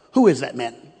 Well, who is that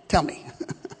man? Tell me.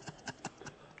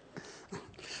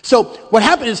 So what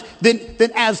happened is then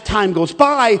as time goes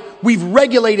by, we've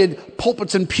regulated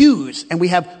pulpits and pews, and we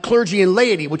have clergy and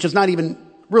laity, which is not even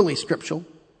really scriptural.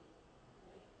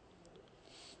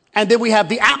 And then we have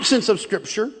the absence of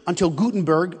scripture until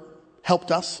Gutenberg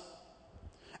helped us.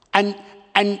 And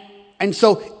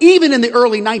so even in the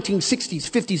early 1960s,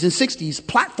 50s, and 60s,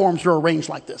 platforms were arranged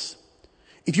like this.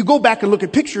 If you go back and look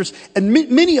at pictures, and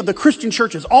many of the Christian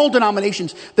churches, all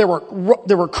denominations, there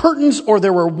were curtains or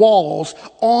there were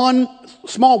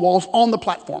small walls on the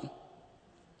platform.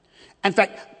 In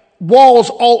fact,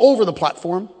 walls all over the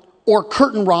platform, or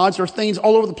curtain rods or things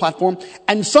all over the platform,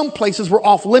 and some places were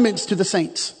off limits to the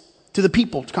saints, to the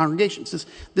people, to congregations.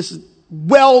 This is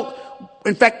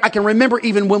in fact, I can remember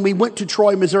even when we went to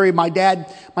Troy, Missouri, my dad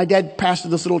pastored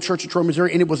this little church in Troy,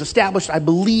 Missouri, and it was established, I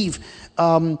believe,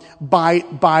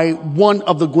 by one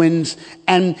of the Gwynns.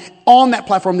 And on that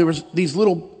platform, there was these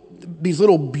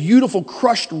little beautiful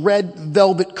crushed red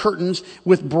velvet curtains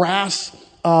with brass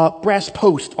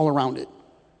posts all around it.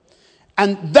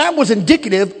 And that was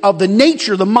indicative of the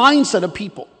nature, the mindset of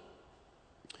people.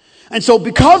 And so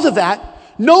because of that,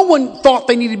 no one thought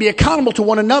they needed to be accountable to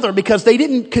one another because they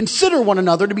didn't consider one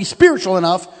another to be spiritual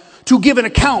enough to give an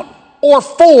account or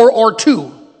for or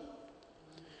to.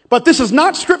 But this is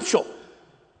not scriptural.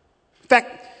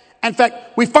 In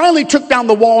fact, we finally took down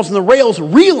the walls and the rails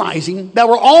realizing that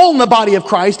we're all in the body of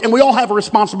Christ and we all have a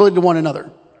responsibility to one another.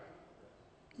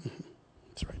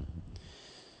 That's right.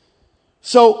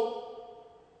 So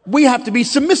we have to be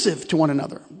submissive to one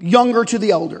another, younger to the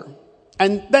elder.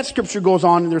 And that scripture goes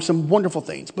on, and there's some wonderful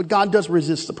things. But God does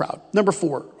resist the proud. Number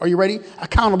 4, are you ready?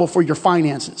 Accountable for your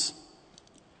finances.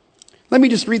 Let me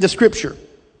just read the scripture.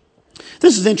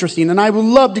 This is interesting, and I would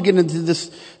love to get into this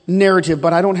narrative,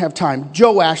 but I don't have time.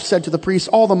 Joash said to the priests,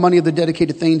 all the money of the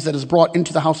dedicated things that is brought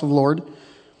into the house of the Lord,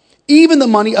 even the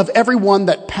money of every one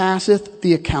that passeth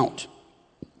the account,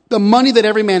 the money that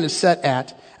every man is set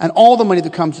at, and all the money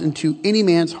that comes into any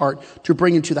man's heart to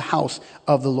bring into the house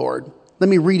of the Lord. Let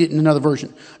me read it in another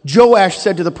version. Joash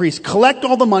said to the priests, collect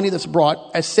all the money that's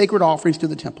brought as sacred offerings to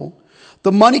the temple,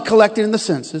 the money collected in the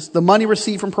census, the money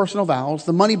received from personal vows,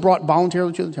 the money brought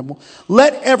voluntarily to the temple.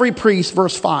 Let every priest,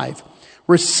 verse 5,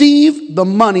 receive the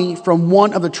money from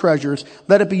one of the treasures.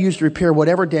 Let it be used to repair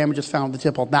whatever damage is found in the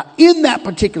temple. Now, in that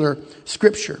particular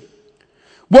scripture,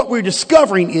 what we're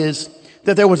discovering is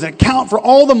that there was an account for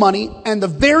all the money and the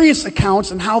various accounts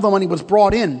and how the money was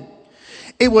brought in.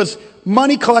 It was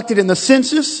money collected in the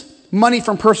census, money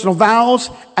from personal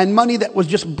vows, and money that was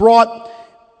just brought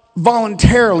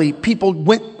voluntarily. People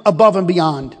went above and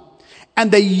beyond.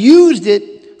 And they used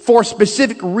it for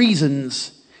specific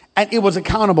reasons, and it was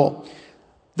accountable.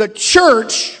 The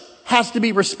church has to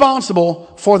be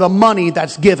responsible for the money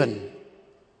that's given.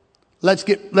 Let's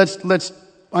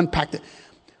unpack that.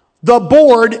 The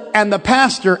board and the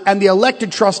pastor and the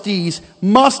elected trustees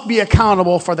must be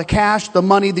accountable for the cash, the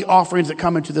money, the offerings that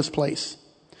come into this place.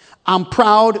 I'm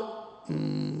proud.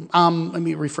 Let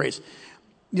me rephrase.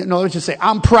 Let's just say,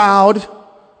 I'm proud.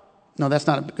 No, that's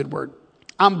not a good word.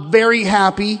 I'm very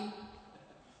happy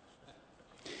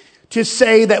to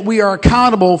say that we are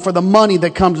accountable for the money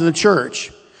that comes to the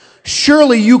church.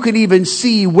 Surely you can even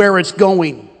see where it's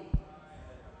going.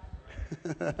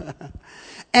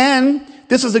 And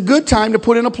this is a good time to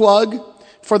put in a plug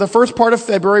for the first part of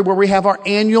February where we have our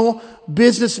annual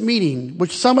business meeting,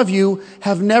 which some of you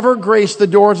have never graced the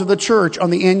doors of the church on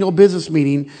the annual business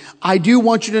meeting. I do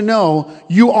want you to know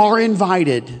you are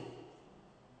invited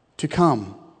to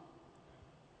come.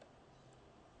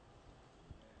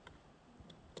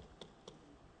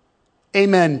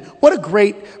 Amen. What a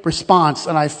great response,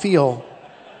 and I feel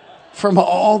from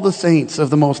all the saints of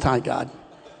the Most High God.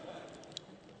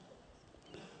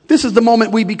 This is the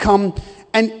moment we become,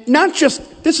 and not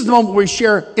just, this is the moment where we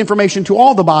share information to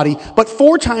all the body, but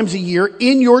 4 times a year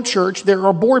in your church, there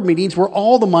are board meetings where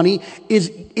all the money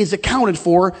is accounted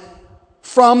for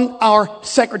from our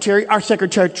secretary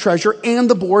treasurer, and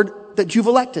the board that you've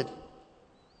elected.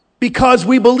 Because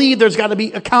we believe there's got to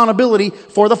be accountability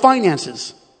for the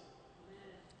finances.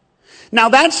 Now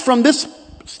that's from this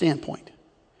standpoint.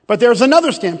 But there's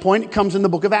another standpoint. It comes in the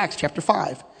book of Acts, chapter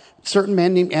 5. A certain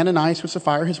man named Ananias with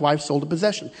Sapphira, his wife, sold a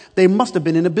possession. They must have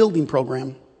been in a building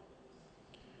program.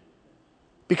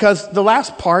 Because the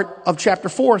last part of chapter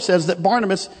 4 says that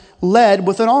Barnabas led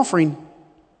with an offering.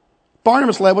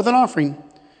 Barnabas led with an offering.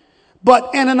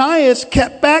 But Ananias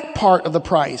kept back part of the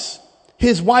price.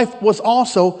 His wife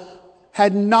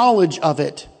had knowledge of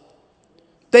it.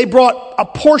 They brought a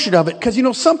portion of it. Because,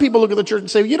 some people look at the church and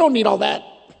say, you don't need all that.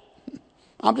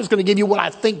 I'm just going to give you what I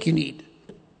think you need.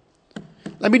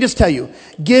 Let me just tell you,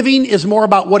 giving is more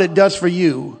about what it does for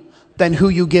you than who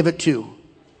you give it to.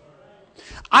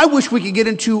 I wish we could get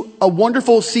into a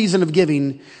wonderful season of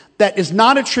giving that is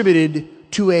not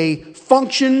attributed to a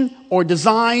function or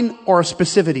design or a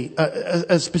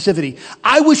specificity.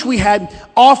 I wish we had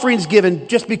offerings given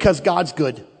just because God's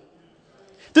good.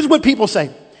 This is what people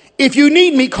say. If you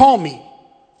need me, call me.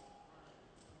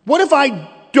 What if I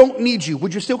don't need you?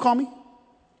 Would you still call me?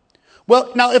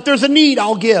 Well, now if there's a need,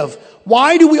 I'll give.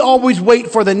 Why do we always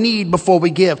wait for the need before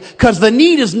we give? Because the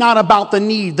need is not about the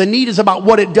need. The need is about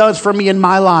what it does for me in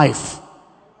my life.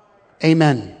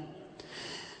 Amen.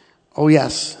 Oh,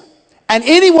 yes. And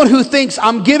anyone who thinks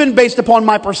I'm giving based upon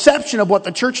my perception of what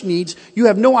the church needs, you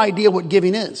have no idea what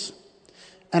giving is.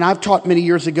 And I've taught many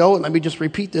years ago, and let me just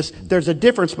repeat this. There's a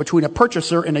difference between a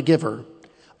purchaser and a giver.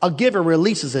 A giver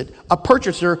releases it. A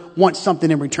purchaser wants something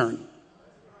in return.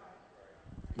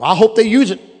 Well, I hope they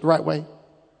use it the right way.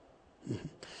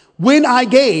 When I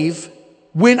give,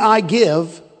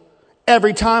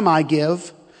 every time I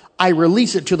give, I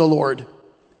release it to the Lord.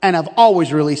 And I've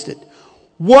always released it.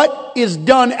 What is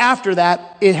done after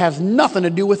that, it has nothing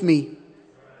to do with me.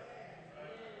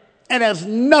 It has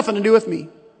nothing to do with me.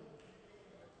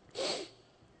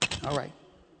 All right.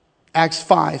 Acts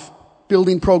 5,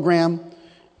 building program,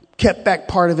 kept back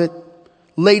part of it,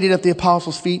 laid it at the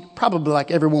apostles' feet, probably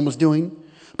like everyone was doing.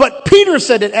 But Peter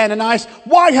said to Ananias,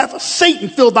 why hath Satan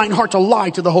filled thine heart to lie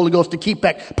to the Holy Ghost to keep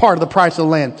back part of the price of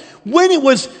the land? When it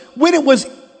was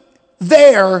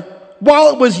there,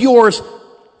 while it was yours,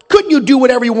 couldn't you do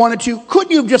whatever you wanted to?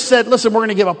 Couldn't you have just said, listen, we're going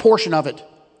to give a portion of it?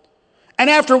 And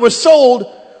after it was sold,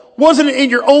 wasn't it in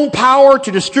your own power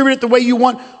to distribute it the way you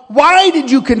want? Why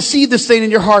did you conceive this thing in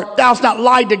your heart? Thou hast not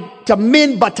lied to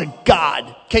men, but to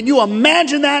God. Can you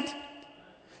imagine that?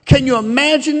 Can you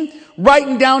imagine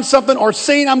writing down something or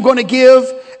saying I'm going to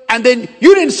give, and then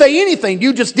you didn't say anything.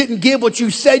 You just didn't give what you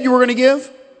said you were going to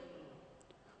give.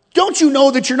 Don't you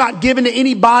know that you're not giving to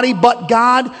anybody but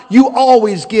God? You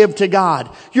always give to God.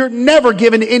 You're never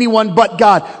giving to anyone but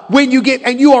God. When you give,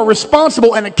 and you are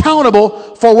responsible and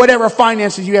accountable for whatever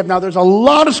finances you have. Now, there's a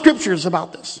lot of scriptures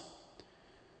about this.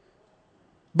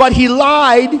 But he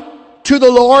lied to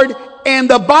the Lord, and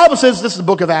the Bible says, this is the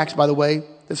book of Acts, by the way.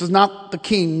 This is not the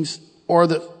Kings or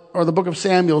the book of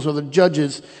Samuel's or the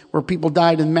Judges where people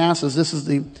died in masses. This is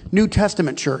the New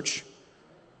Testament church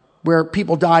where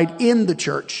people died in the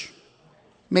church,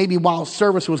 maybe while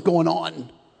service was going on.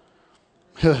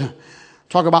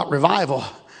 Talk about revival.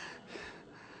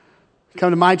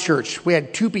 Come to my church. We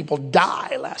had 2 people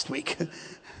die last week.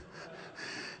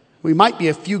 We might be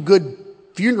a few good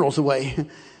funerals away.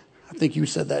 I think you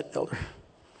said that, Elder.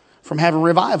 From having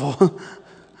revival.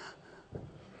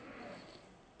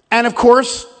 And of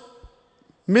course,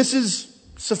 Mrs.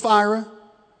 Sapphira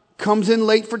comes in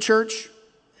late for church.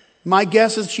 My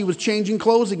guess is she was changing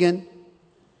clothes again,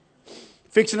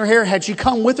 fixing her hair. Had she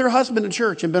come with her husband to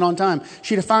church and been on time,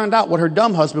 she'd have found out what her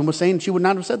dumb husband was saying. She would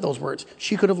not have said those words.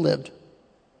 She could have lived.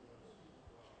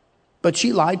 But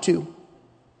she lied too,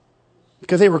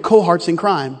 because they were cohorts in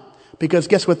crime. Because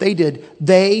guess what they did?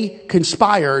 They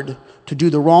conspired to do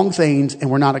the wrong things and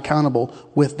were not accountable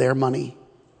with their money.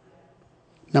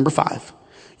 Number 5,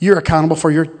 you're accountable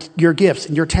for your gifts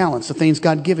and your talents, the things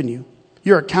God given you.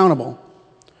 You're accountable.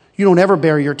 You don't ever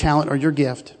bury your talent or your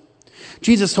gift.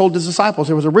 Jesus told his disciples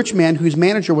there was a rich man whose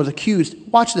manager was accused,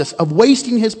 watch this, of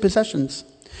wasting his possessions.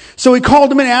 So he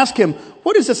called him and asked him,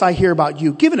 what is this I hear about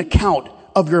you? Give an account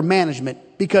of your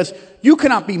management, because you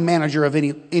cannot be manager of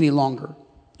any longer.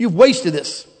 You've wasted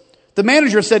this. The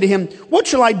manager said to him, what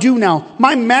shall I do now?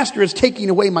 My master is taking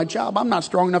away my job. I'm not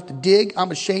strong enough to dig.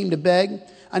 I'm ashamed to beg.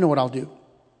 I know what I'll do.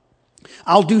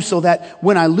 I'll do so that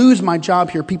when I lose my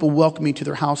job here, people welcome me to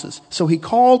their houses. So he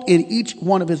called in each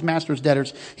one of his master's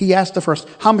debtors. He asked the first,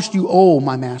 how much do you owe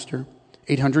my master?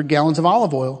 800 gallons of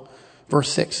olive oil.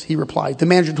 Verse 6, he replied. The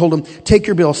manager told him, take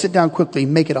your bill, sit down quickly,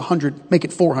 make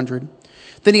it 400.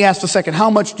 Then he asked the second, how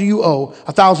much do you owe?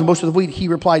 1,000 bushels of wheat. He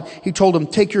replied, he told him,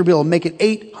 take your bill, make it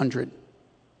 800.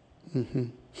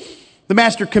 The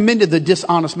master commended the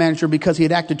dishonest manager because he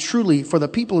had acted truly, for the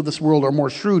people of this world are more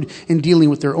shrewd in dealing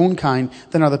with their own kind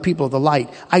than are the people of the light.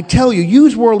 I tell you,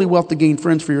 use worldly wealth to gain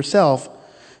friends for yourselves,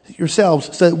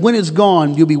 so that when it's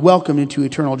gone, you'll be welcomed into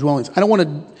eternal dwellings. I don't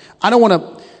want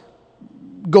to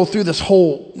go through this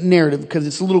whole narrative because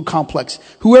it's a little complex.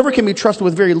 Whoever can be trusted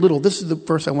with very little, this is the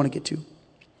verse I want to get to,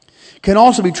 can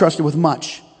also be trusted with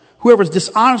much. Whoever is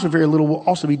dishonest with very little will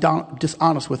also be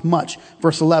dishonest with much.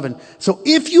 Verse 11. So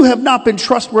if you have not been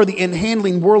trustworthy in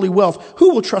handling worldly wealth,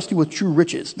 who will trust you with true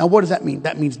riches? Now what does that mean?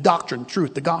 That means doctrine,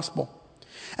 truth, the gospel.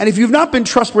 And if you've not been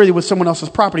trustworthy with someone else's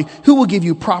property, who will give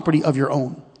you property of your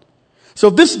own? So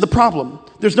this is the problem.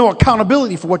 There's no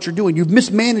accountability for what you're doing. You've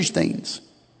mismanaged things.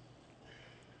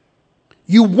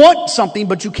 You want something,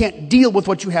 but you can't deal with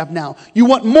what you have now. You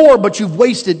want more, but you've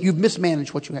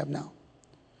mismanaged what you have now.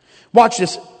 Watch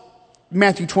this.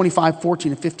 Matthew 25,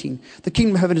 14 and 15. The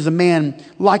kingdom of heaven is a man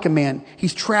like a man.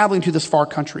 He's traveling to this far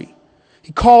country.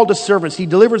 He called his servants. He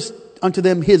delivers unto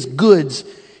them his goods.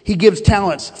 He gives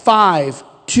talents. 5,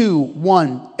 2,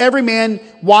 1. Every man,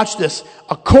 watch this,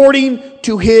 according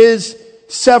to his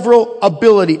several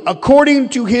ability. According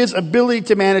to his ability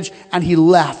to manage. And he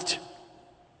left.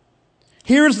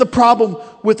 Here's the problem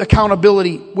with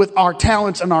accountability, with our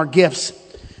talents and our gifts.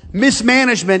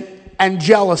 Mismanagement and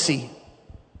jealousy.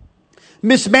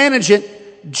 Mismanagement,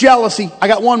 jealousy. I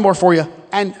got one more for you.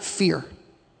 And fear.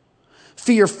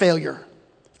 Fear of failure.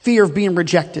 Fear of being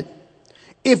rejected.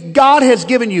 If God has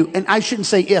given you, and I shouldn't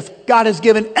say if, God has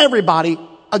given everybody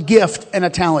a gift and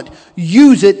a talent.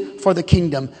 Use it for the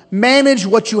kingdom. Manage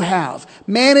what you have.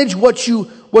 Manage what you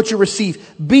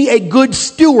receive. Be a good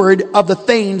steward of the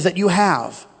things that you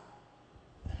have.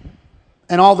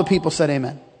 And all the people said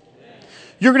amen.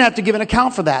 You're going to have to give an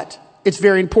account for that. It's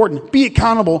very important. Be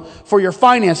accountable for your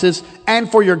finances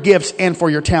and for your gifts and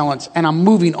for your talents. And I'm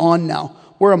moving on now.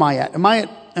 Where am I at? Am I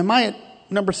at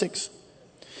number 6?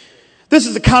 This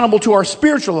is accountable to our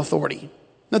spiritual authority.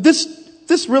 Now this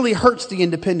really hurts the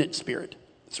independent spirit.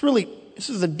 This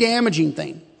is a damaging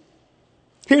thing.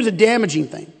 Here's a damaging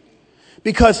thing.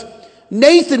 Because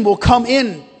Nathan will come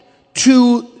in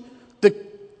to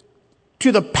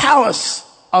the palace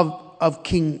of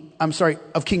King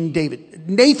David.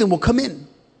 Nathan will come in.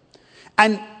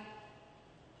 And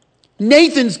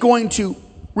Nathan's going to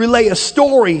relay a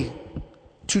story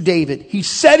to David. He's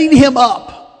setting him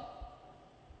up.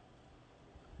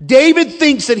 David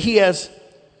thinks that he has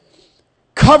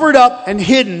covered up and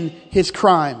hidden his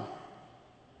crime.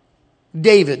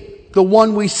 David, the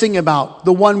one we sing about,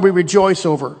 the one we rejoice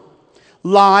over,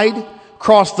 lied,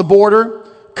 crossed the border,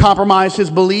 compromised his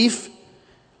belief,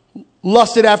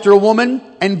 lusted after a woman,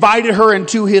 invited her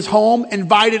into his home,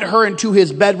 invited her into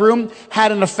his bedroom,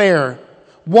 had an affair.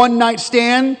 One night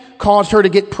stand caused her to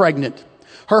get pregnant.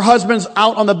 Her husband's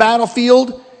out on the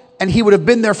battlefield, and he would have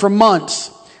been there for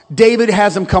months. David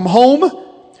has him come home.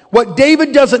 What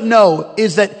David doesn't know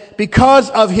is that because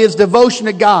of his devotion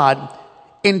to God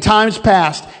in times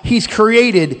past, he's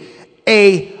created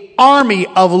an army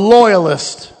of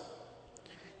loyalists.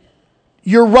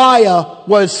 Uriah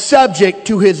was subject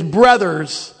to his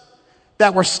brothers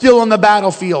that were still on the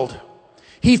battlefield.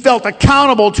 He felt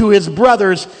accountable to his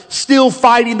brothers still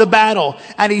fighting the battle.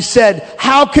 And he said,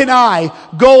 how can I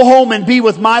go home and be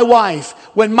with my wife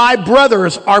when my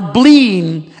brothers are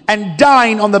bleeding and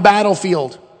dying on the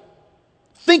battlefield?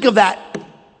 Think of that.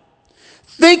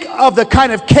 Think of the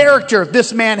kind of character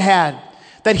this man had,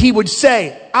 that he would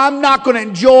say, I'm not going to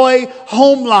enjoy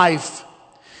home life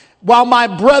while my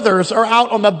brothers are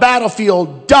out on the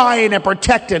battlefield dying and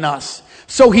protecting us.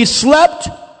 So he slept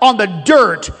on the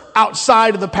dirt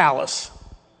outside of the palace.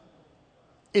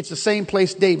 It's the same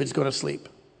place David's going to sleep.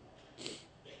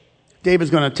 David's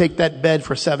going to take that bed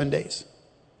for 7 days.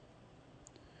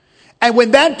 And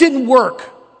when that didn't work,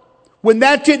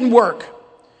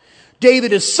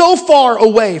 David is so far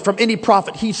away from any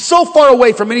prophet. He's so far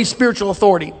away from any spiritual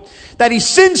authority that he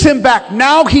sends him back.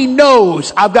 Now he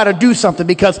knows I've got to do something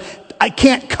because I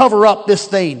can't cover up this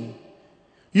thing.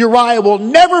 Uriah will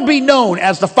never be known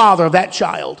as the father of that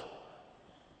child.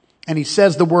 And he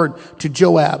says the word to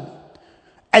Joab,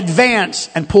 advance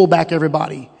and pull back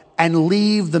everybody and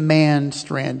leave the man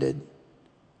stranded.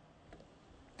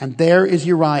 And there is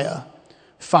Uriah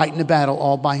fighting a battle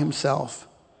all by himself.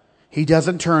 He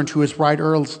doesn't turn to his right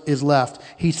or his left.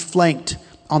 He's flanked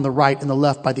on the right and the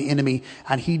left by the enemy,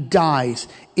 and he dies.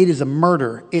 It is a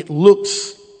murder. It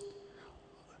looks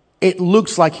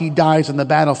like he dies on the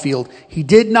battlefield. He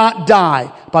did not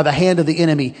die by the hand of the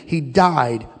enemy. He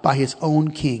died by his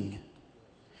own king.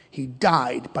 He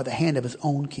died by the hand of his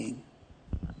own king.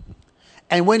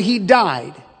 And when he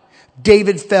died,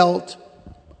 David felt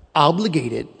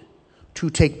obligated to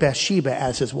take Bathsheba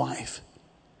as his wife.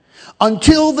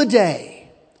 Until the day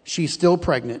she's still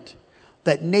pregnant,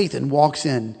 that Nathan walks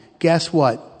in. Guess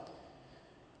what?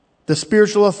 The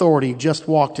spiritual authority just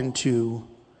walked into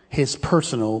his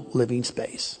personal living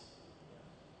space.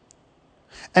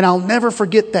 And I'll never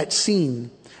forget that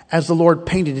scene as the Lord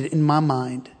painted it in my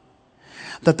mind.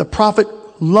 That the prophet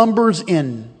lumbers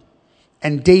in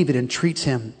and David entreats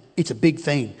him. It's a big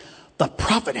thing. The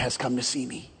prophet has come to see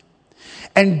me.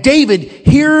 And David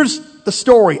hears the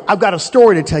story. I've got a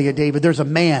story to tell you, David. There's a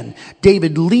man.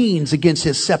 David leans against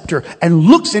his scepter and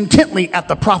looks intently at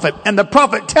the prophet. And the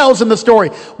prophet tells him the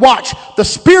story. Watch, the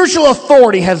spiritual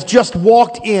authority has just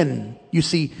walked in. You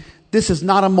see, this is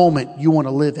not a moment you want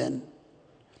to live in.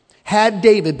 Had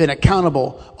David been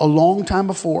accountable a long time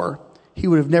before, he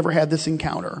would have never had this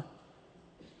encounter.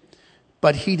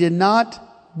 But he did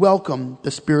not welcome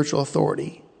the spiritual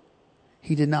authority.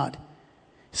 He did not.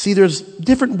 See, there's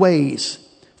different ways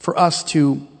for us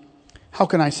to, how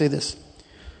can I say this?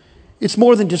 It's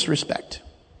more than disrespect.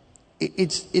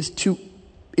 It's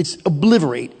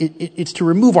obliterate. It's to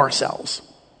remove ourselves.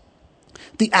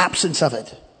 The absence of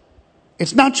it.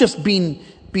 It's not just being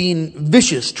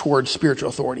vicious towards spiritual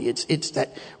authority. It's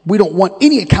that we don't want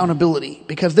any accountability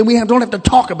because then we don't have to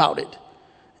talk about it.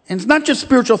 And it's not just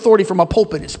spiritual authority from a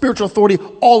pulpit. It's spiritual authority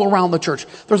all around the church.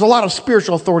 There's a lot of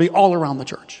spiritual authority all around the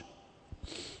church.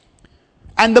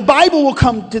 And the Bible will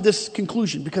come to this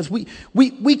conclusion because we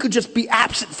could just be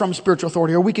absent from spiritual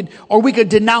authority, or we could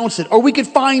denounce it, or we could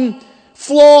find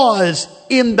flaws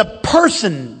in the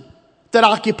person that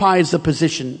occupies the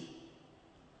position.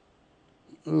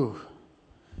 Ooh.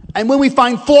 And when we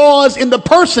find flaws in the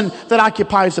person that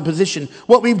occupies the position,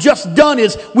 what we've just done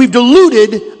is we've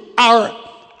diluted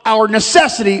our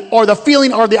necessity or the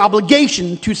feeling or the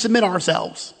obligation to submit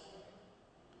ourselves.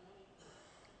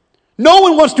 No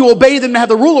one wants to obey them to have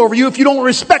the rule over you if you don't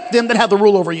respect them that have the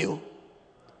rule over you.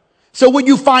 So when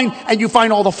you find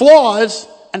all the flaws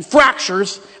and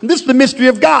fractures, and this is the mystery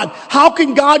of God. How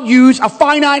can God use a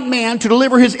finite man to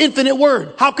deliver his infinite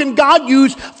word? How can God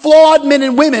use flawed men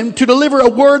and women to deliver a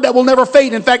word that will never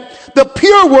fade? In fact, the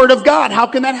pure word of God, how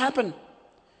can that happen?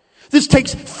 This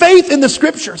takes faith in the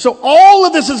scripture. So all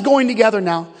of this is going together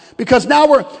now. Because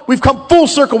now we've come full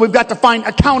circle. We've got to find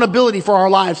accountability for our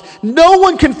lives. No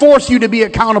one can force you to be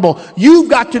accountable. You've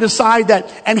got to decide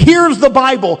that. And here's the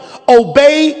Bible.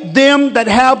 Obey them that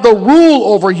have the rule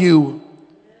over you.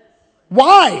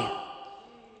 Why?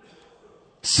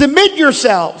 Submit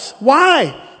yourselves.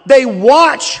 Why? They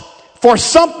watch for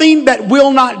something that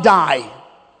will not die.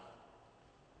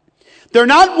 They're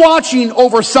not watching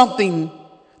over something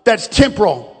that's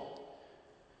temporal.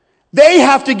 They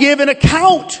have to give an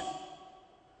account.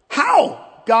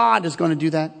 How? God is going to do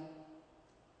that.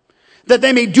 That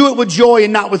they may do it with joy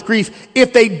and not with grief.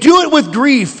 If they do it with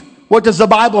grief, what does the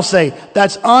Bible say?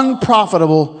 That's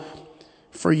unprofitable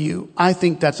for you. I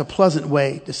think that's a pleasant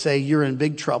way to say you're in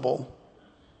big trouble.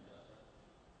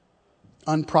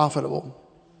 Unprofitable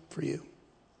for you.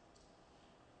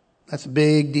 That's a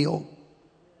big deal.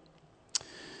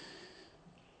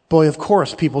 Boy, of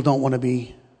course, people don't want to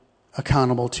be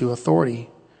accountable to authority.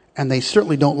 And they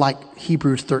certainly don't like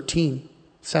Hebrews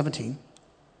 13:17.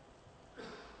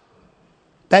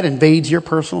 That invades your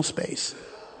personal space.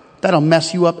 That'll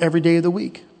mess you up every day of the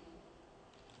week.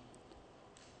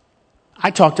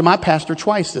 I talked to my pastor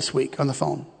twice this week on the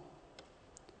phone.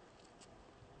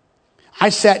 I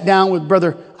sat down with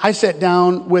Brother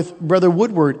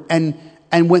Woodward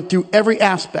and went through every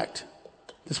aspect.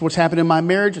 This is what's happened in my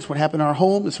marriage. This is what happened in our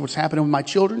home. This is what's happening with my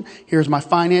children. Here's my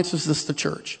finances. This is the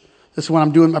church. This is what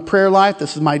I'm doing in my prayer life.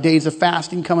 This is my days of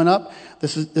fasting coming up.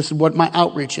 This is what my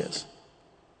outreach is.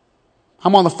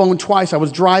 I'm on the phone twice. I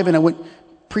was driving. I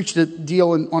preached a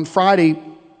deal on Friday.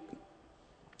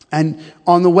 And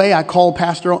on the way, I called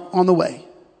Pastor on the way.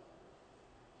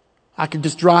 I could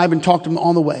just drive and talk to him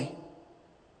on the way.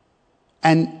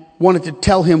 And wanted to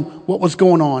tell him what was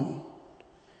going on.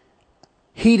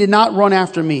 He did not run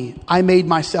after me. I made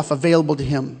myself available to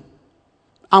him.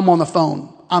 I'm on the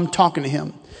phone. I'm talking to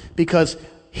him because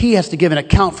he has to give an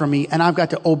account for me and I've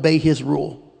got to obey his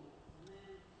rule.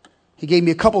 He gave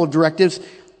me a couple of directives.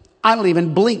 I don't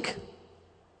even blink.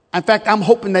 In fact, I'm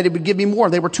hoping that he would give me more.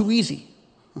 They were too easy.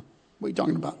 What are you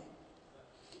talking about?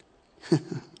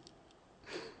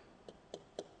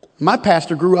 My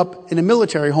pastor grew up in a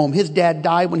military home. His dad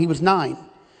died when he was 9.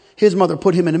 His mother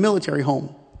put him in a military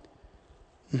home.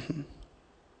 Mm-hmm.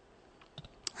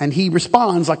 And he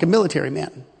responds like a military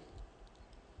man.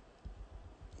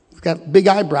 He's got big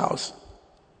eyebrows.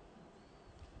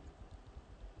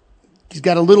 He's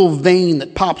got a little vein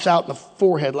that pops out in the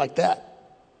forehead like that.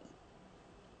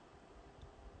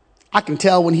 I can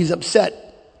tell when he's upset.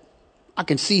 I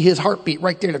can see his heartbeat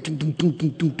right there.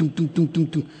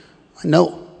 I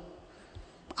know.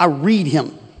 I read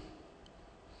him.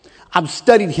 I've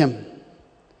studied him.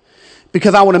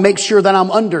 Because I want to make sure that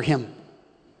I'm under him.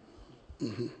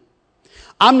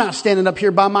 I'm not standing up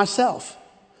here by myself.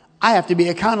 I have to be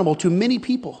accountable to many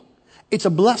people. It's a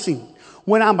blessing.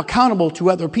 When I'm accountable to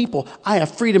other people, I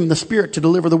have freedom in the Spirit to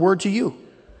deliver the word to you.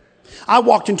 I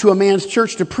walked into a man's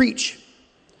church to preach,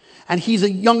 and he's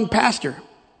a young pastor.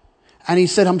 And he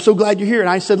said, I'm so glad you're here. And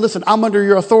I said, listen, I'm under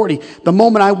your authority. The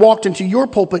moment I walked into your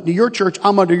pulpit, into your church,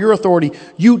 I'm under your authority.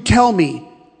 You tell me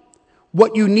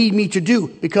what you need me to do,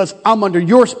 because I'm under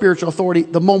your spiritual authority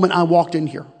the moment I walked in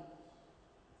here.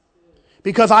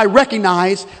 Because I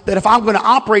recognize that if I'm going to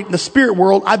operate in the spirit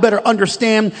world, I better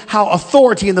understand how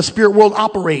authority in the spirit world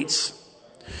operates.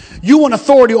 You want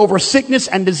authority over sickness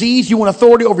and disease. You want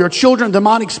authority over your children,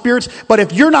 demonic spirits. But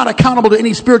if you're not accountable to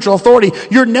any spiritual authority,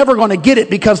 you're never going to get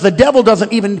it, because the devil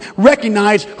doesn't even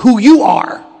recognize who you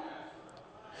are.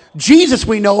 Jesus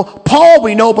we know, Paul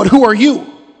we know, but who are you?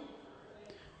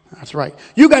 That's right.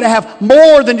 You got to have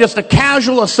more than just a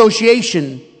casual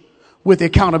association with the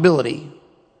accountability.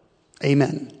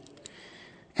 Amen.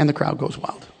 And the crowd goes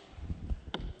wild.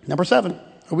 Number 7.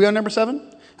 Are we on number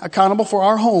 7? Accountable for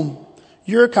our home.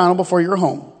 You're accountable for your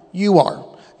home. You are.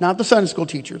 Not the Sunday school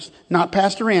teachers. Not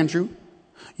Pastor Andrew.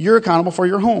 You're accountable for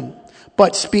your home.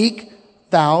 But speak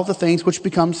thou the things which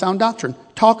become sound doctrine.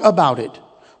 Talk about it.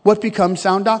 What becomes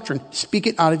sound doctrine? Speak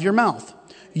it out of your mouth.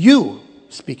 You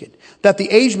speak it. That the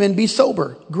aged men be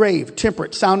sober, grave,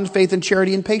 temperate, sound in faith and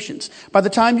charity and patience. By the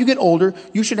time you get older,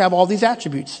 you should have all these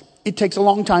attributes. It takes a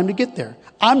long time to get there.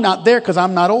 I'm not there because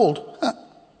I'm not old.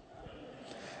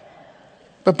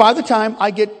 But by the time I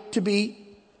get to be,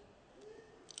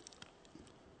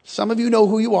 some of you know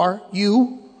who you are,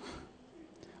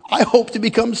 I hope to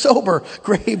become sober,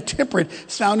 grave, temperate,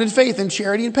 sound in faith and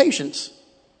charity and patience.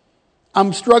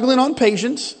 I'm struggling on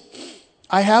patience.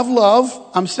 I have love.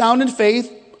 I'm sound in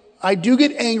faith. I do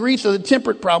get angry, so the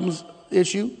temperate problem's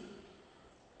issue.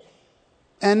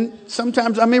 And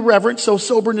sometimes I'm irreverent, so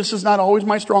soberness is not always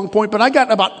my strong point, but I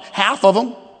got about half of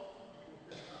them.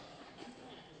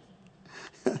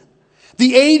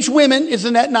 The aged women,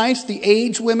 isn't that nice? The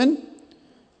aged women.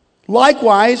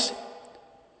 Likewise,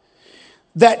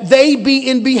 that they be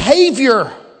in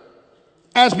behavior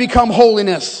as become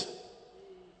holiness.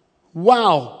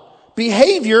 Wow.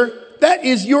 Behavior, that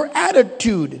is your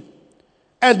attitude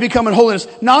as becoming holiness.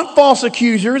 Not false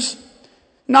accusers.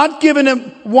 Not giving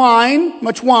them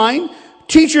much wine,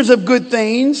 teachers of good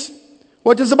things.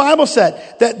 What does the Bible say?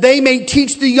 That they may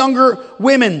teach the younger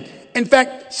women. In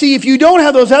fact, see, if you don't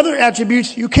have those other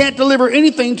attributes, you can't deliver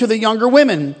anything to the younger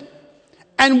women.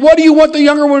 And what do you want the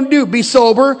younger women to do? Be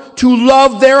sober, to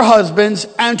love their husbands,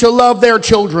 and to love their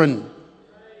children.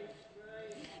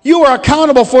 You are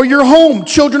accountable for your home.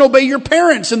 Children, obey your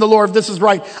parents in the Lord. This is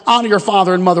right. Honor your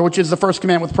father and mother, which is the first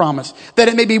commandment with promise, that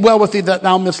it may be well with thee, that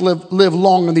thou mayest live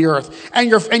long on the earth. And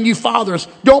you fathers,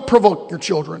 don't provoke your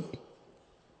children.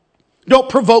 Don't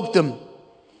provoke them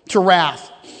to wrath.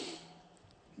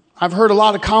 I've heard a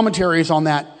lot of commentaries on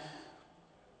that.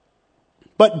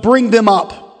 But bring them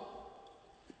up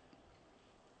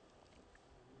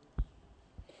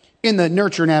in the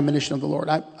nurture and admonition of the Lord.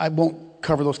 I won't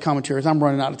cover those commentaries. I'm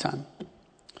running out of time.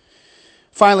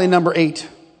 Finally, number 8.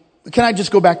 Can I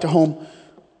just go back to home?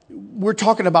 We're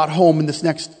talking about home in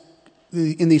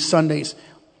these Sundays.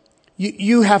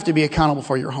 You have to be accountable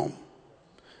for your home.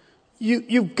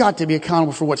 You've got to be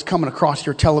accountable for what's coming across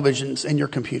your televisions and your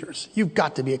computers. You've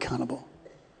got to be accountable.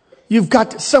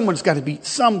 Someone's got to be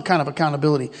some kind of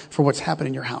accountability for what's happening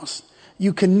in your house.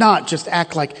 You cannot just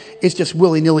act like it's just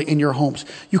willy-nilly in your homes.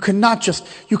 You cannot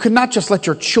just let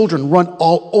your children run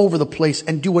all over the place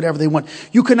and do whatever they want.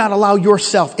 You cannot allow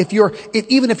yourself,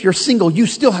 even if you're single, you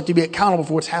still have to be accountable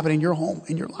for what's happening in your home,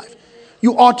 in your life.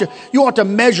 You ought to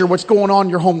measure what's going on in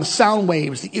your home, the sound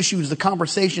waves, the issues, the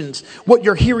conversations, what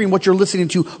you're hearing, what you're listening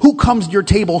to, who comes to your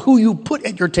table, who you put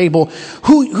at your table,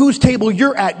 whose table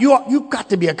you're at. You've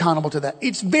got to be accountable to that.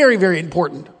 It's very, very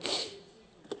important.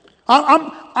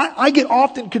 I get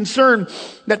often concerned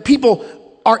that people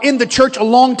are in the church a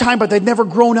long time, but they've never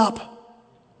grown up.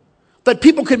 That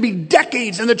people can be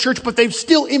decades in the church, but they're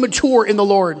still immature in the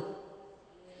Lord.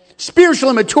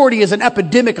 Spiritual immaturity is an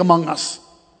epidemic among us.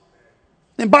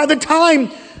 And by the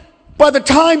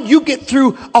time you get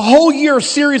through a whole year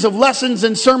series of lessons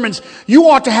and sermons, you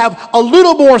ought to have a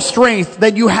little more strength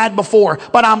than you had before.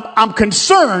 But I'm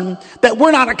concerned that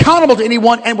we're not accountable to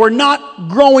anyone and we're not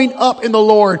growing up in the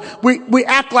Lord. We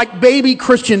act like baby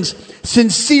Christians,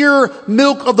 sincere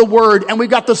milk of the word, and we've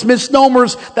got this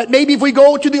misnomers that maybe if we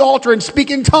go to the altar and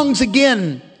speak in tongues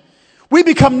again, we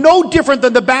become no different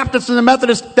than the Baptists and the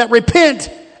Methodists that repent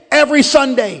every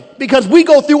Sunday because we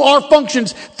go through our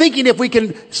functions thinking if we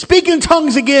can speak in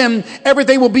tongues again,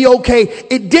 everything will be okay.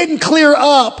 It didn't clear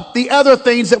up the other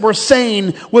things that we're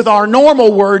saying with our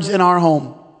normal words in our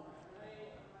home.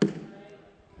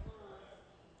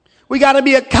 We got to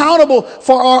be accountable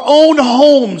for our own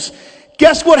homes.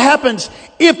 Guess what happens?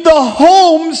 If the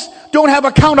homes don't have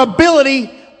accountability,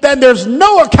 then there's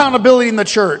no accountability in the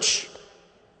church.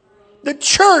 The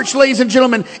church, ladies and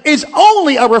gentlemen, is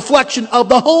only a reflection of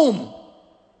the home.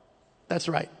 That's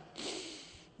right.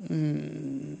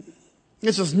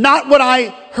 This is not what I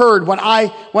heard when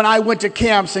I went to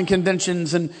camps and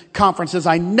conventions and conferences.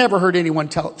 I never heard anyone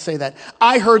say that.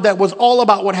 I heard that was all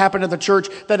about what happened at the church,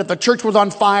 that if the church was on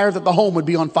fire, that the home would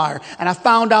be on fire. And I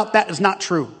found out that is not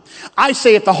true. I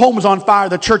say if the home is on fire,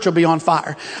 the church will be on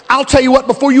fire. I'll tell you what,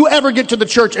 before you ever get to the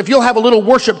church, if you'll have a little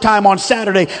worship time on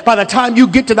Saturday, by the time you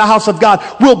get to the house of God,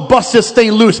 we'll bust this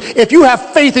thing loose. If you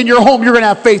have faith in your home, you're going to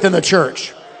have faith in the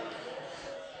church.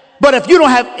 But if you don't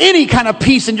have any kind of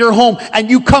peace in your home and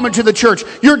you come into the church,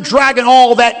 you're dragging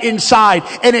all that inside,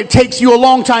 and it takes you a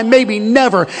long time, maybe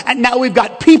never. And now we've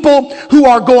got people who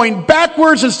are going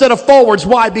backwards instead of forwards.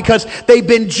 Why? Because they've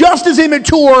been just as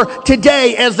immature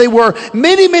today as they were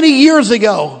many, many years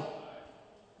ago.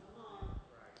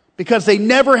 Because they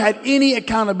never had any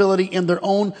accountability in their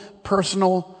own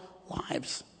personal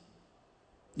lives.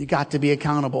 You got to be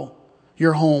accountable.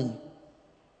 Your home.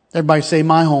 Everybody say,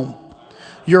 my home.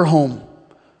 Your home,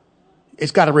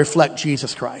 it's got to reflect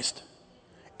Jesus Christ.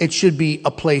 It should be a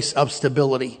place of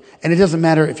stability. And it doesn't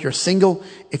matter if you're single,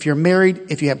 if you're married,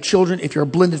 if you have children, if you're a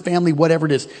blended family, whatever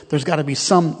it is, there's got to be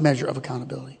some measure of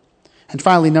accountability. And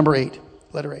finally, number 8,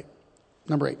 letter 8.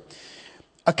 Number 8.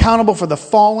 Accountable for the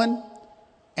fallen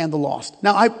and the lost.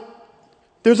 Now,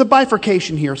 there's a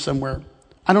bifurcation here somewhere.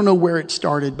 I don't know where it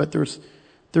started, but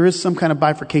there is some kind of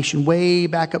bifurcation way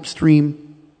back upstream.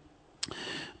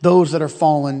 Those that are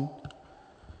fallen.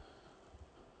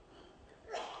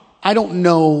 I don't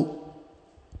know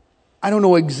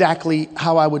exactly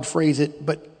how I would phrase it,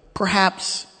 but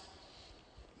perhaps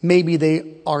maybe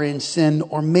they are in sin,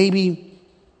 or maybe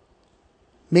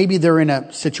they're in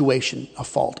a situation of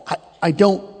fault. I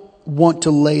don't want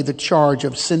to lay the charge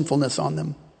of sinfulness on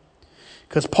them,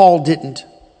 because Paul didn't.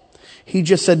 He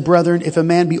just said, brethren, if a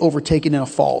man be overtaken in a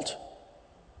fault.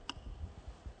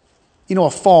 You know,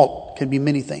 a fault can be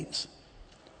many things.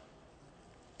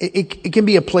 It can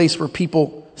be a place where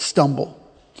people stumble.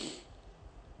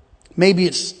 Maybe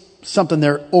it's something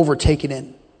they're overtaken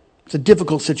in. It's a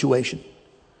difficult situation.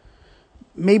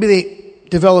 Maybe they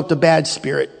developed a bad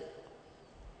spirit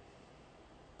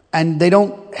and they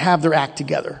don't have their act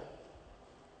together.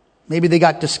 Maybe they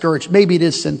got discouraged. Maybe it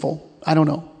is sinful. I don't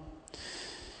know.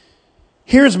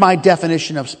 Here's my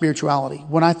definition of spirituality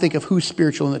when I think of who's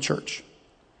spiritual in the church.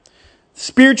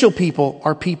 Spiritual people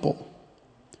are people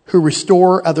who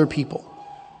restore other people.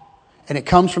 And it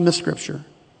comes from the scripture.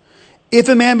 If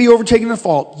a man be overtaken in a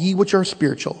fault, ye which are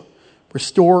spiritual,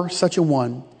 restore such a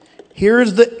one. Here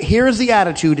is the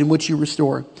attitude in which you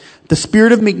restore. The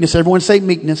spirit of meekness. Everyone say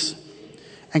meekness.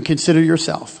 And consider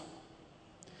yourself.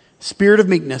 Spirit of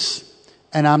meekness.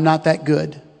 And I'm not that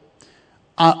good.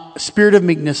 Spirit of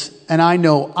meekness. And I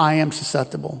know I am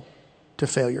susceptible to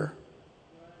failure.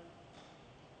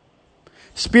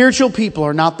 Spiritual people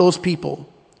are not those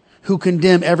people who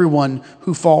condemn everyone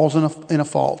who falls in a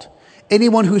fault.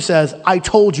 Anyone who says, I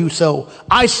told you so,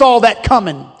 I saw that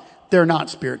coming, they're not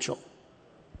spiritual.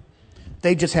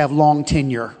 They just have long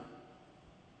tenure.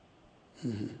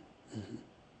 And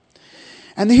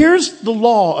here's the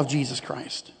law of Jesus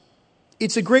Christ.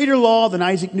 It's a greater law than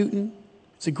Isaac Newton.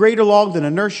 It's a greater law than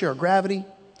inertia or gravity,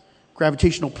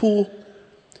 gravitational pull.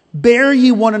 Bear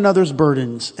ye one another's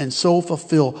burdens, and so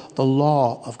fulfill the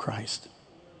law of Christ.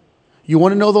 You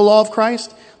want to know the law of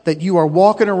Christ? That you are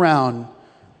walking around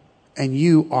and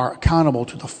you are accountable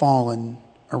to the fallen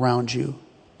around you.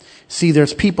 See,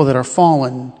 there's people that are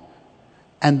fallen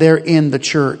and they're in the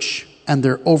church and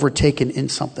they're overtaken in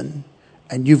something,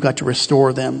 and you've got to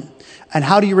restore them. And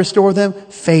how do you restore them?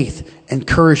 Faith,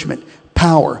 encouragement,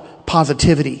 power,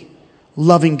 positivity,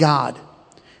 loving God.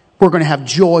 We're going to have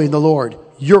joy in the Lord.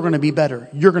 You're going to be better.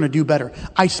 You're going to do better.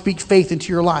 I speak faith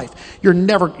into your life. You're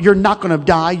not going to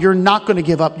die. You're not going to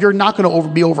give up. You're not going to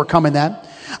be overcome in that.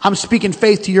 I'm speaking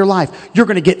faith to your life. You're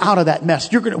going to get out of that mess.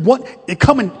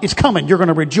 It's coming. You're going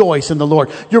to rejoice in the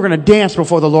Lord. You're going to dance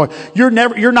before the Lord. You're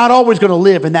not always going to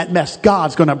live in that mess.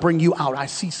 God's going to bring you out. I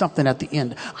see something at the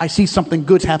end. I see something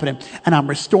good's happening, and I'm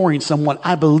restoring someone.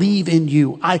 I believe in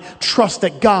you. I trust the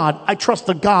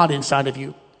God inside of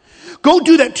you. Go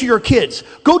do that to your kids.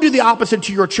 Go do the opposite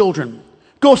to your children.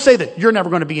 Go say that. You're never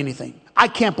going to be anything. I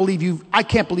can't believe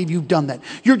you've done that.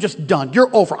 You're just done.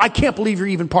 You're over. I can't believe you're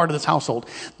even part of this household.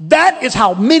 That is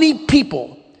how many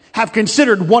people have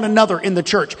considered one another in the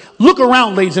church. Look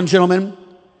around, ladies and gentlemen.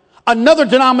 Another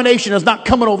denomination is not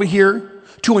coming over here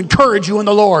to encourage you in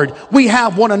the Lord. We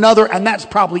have one another, and that's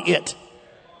probably it.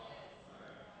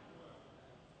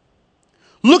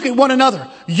 Look at one another.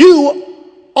 You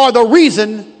are the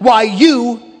reason why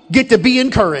you get to be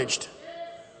encouraged.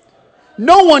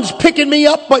 No one's picking me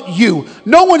up but you.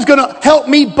 No one's going to help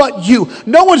me but you.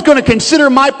 No one's going to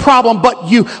consider my problem but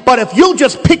you. But if you'll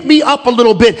just pick me up a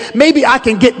little bit, maybe I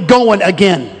can get going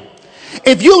again.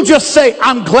 If you'll just say,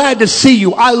 I'm glad to see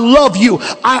you. I love you.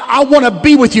 I want to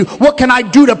be with you. What can I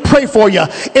do to pray for you?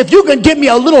 If you can give me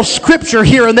a little scripture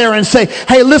here and there and say,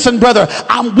 hey, listen, brother,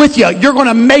 I'm with you. You're going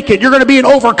to make it. You're going to be an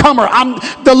overcomer.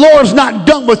 The Lord's not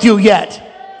done with you yet.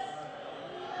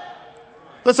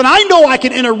 Listen, I know I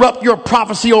can interrupt your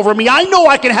prophecy over me. I know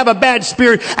I can have a bad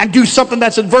spirit and do something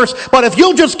that's adverse. But if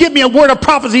you'll just give me a word of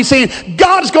prophecy saying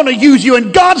God's going to use you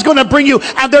and God's going to bring you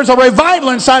and there's a revival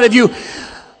inside of you,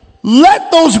 let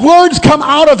those words come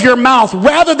out of your mouth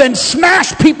rather than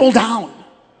smash people down.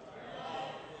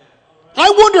 I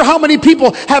wonder how many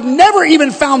people have never even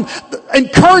found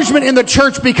encouragement in the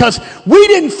church because we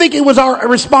didn't think it was our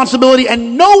responsibility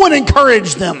and no one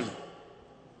encouraged them.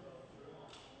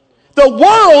 The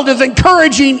world is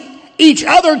encouraging each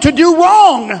other to do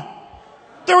wrong.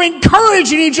 They're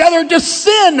encouraging each other to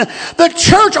sin. The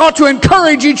church ought to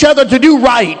encourage each other to do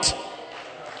right.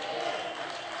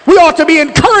 We ought to be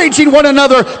encouraging one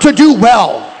another to do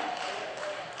well.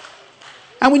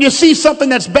 And when you see something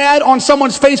that's bad on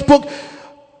someone's Facebook,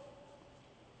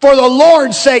 for the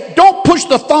Lord's sake, don't push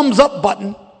the thumbs up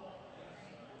button.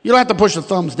 You don't have to push the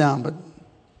thumbs down, but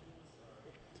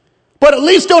at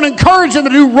least don't encourage them to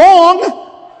do wrong.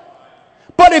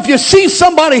 But if you see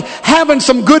somebody having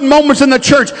some good moments in the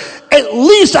church, at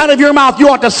least out of your mouth you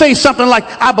ought to say something like,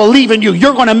 I believe in you.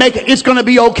 You're going to make it. It's going to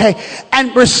be okay.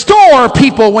 And restore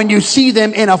people when you see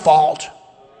them in a fault.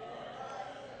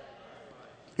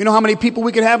 You know how many people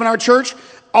we could have in our church,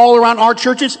 all around our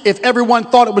churches, if everyone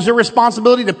thought it was their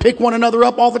responsibility to pick one another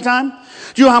up all the time?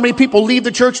 Do you know how many people leave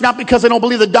the church not because they don't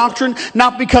believe the doctrine,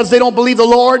 not because they don't believe the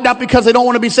Lord, not because they don't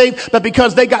want to be saved, but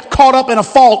because they got caught up in a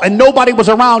fault and nobody was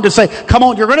around to say, come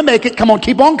on, you're going to make it. Come on,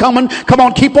 keep on coming. Come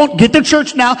on, keep on. Get to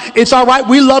church now. It's all right.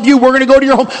 We love you. We're going to go to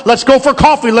your home. Let's go for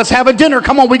coffee. Let's have a dinner.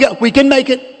 Come on, we can make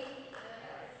it.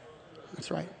 That's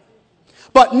right.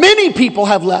 But many people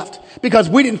have left because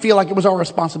we didn't feel like it was our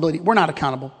responsibility. We're not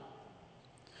accountable.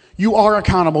 You are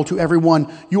accountable to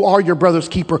everyone. You are your brother's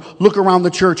keeper. Look around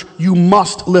the church. You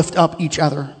must lift up each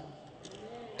other.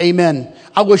 Amen.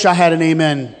 I wish I had an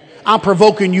amen. I'm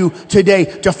provoking you today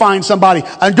to find somebody.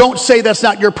 And don't say that's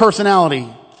not your personality.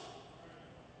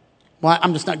 Well,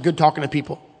 I'm just not good talking to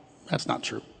people. That's not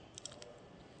true.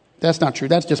 That's not true.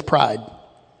 That's just pride.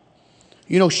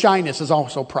 You know, shyness is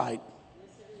also pride.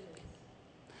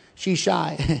 She's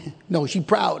shy. No, she's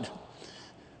proud.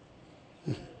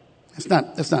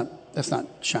 That's not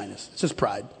shyness. It's just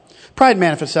pride. Pride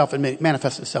manifests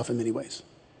itself in many ways.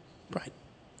 Pride.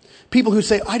 People who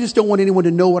say, I just don't want anyone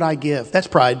to know what I give. That's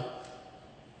pride.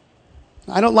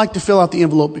 I don't like to fill out the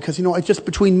envelope because, it's just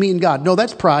between me and God. No,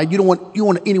 that's pride. You don't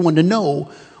want anyone to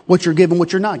know what you're giving,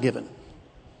 what you're not giving.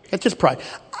 That's just pride.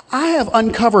 I have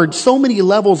uncovered so many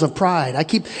levels of pride.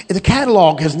 The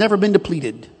catalog has never been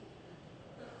depleted.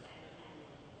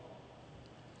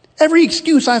 Every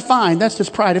excuse I find, that's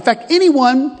just pride. In fact,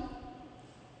 anyone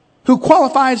who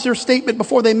qualifies their statement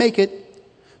before they make it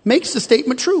makes the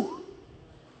statement true.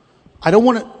 I don't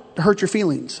want to hurt your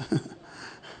feelings.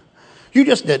 You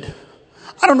just did.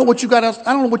 I don't know what you got. I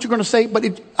don't know what you're going to say,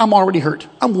 but I'm already hurt.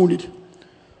 I'm wounded.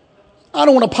 I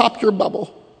don't want to pop your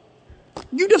bubble.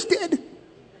 You just did.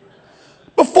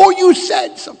 Before you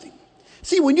said something.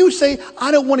 See, when you say,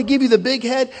 I don't want to give you the big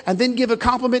head and then give a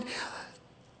compliment,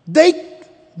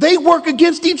 they work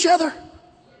against each other.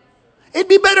 It'd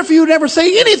be better for you to never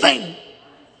say anything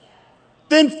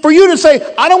than for you to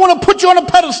say, I don't want to put you on a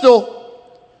pedestal.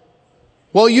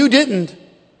 Well, you didn't.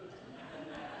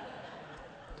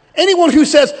 Anyone who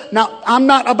says, now, I'm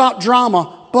not about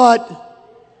drama, but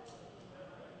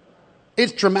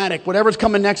it's dramatic. Whatever's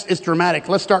coming next is dramatic.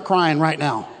 Let's start crying right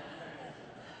now.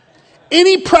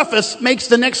 Any preface makes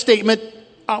the next statement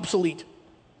obsolete.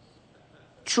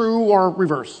 True or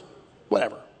reverse.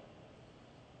 Whatever.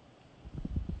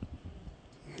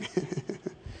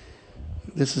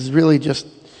 This is really just,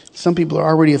 some people are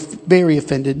already very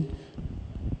offended,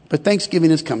 but Thanksgiving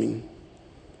is coming.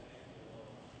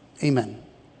 Amen.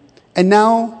 And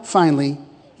now, finally,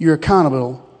 you're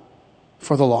accountable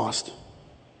for the lost.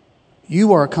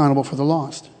 You are accountable for the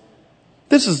lost.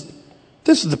 This is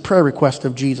the prayer request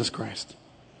of Jesus Christ.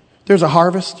 There's a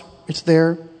harvest. It's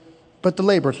there. But the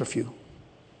laborers are few.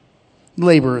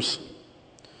 Laborers.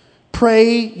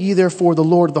 Pray ye therefore the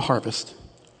Lord of the harvest.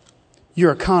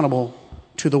 You're accountable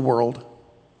to the world.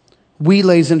 We,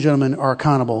 ladies and gentlemen, are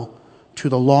accountable to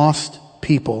the lost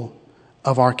people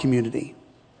of our community.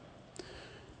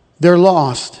 They're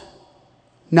lost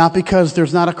not because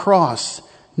there's not a cross,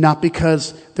 not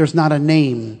because there's not a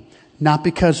name, not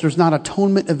because there's not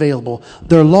atonement available.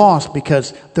 They're lost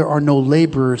because there are no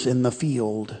laborers in the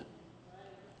field.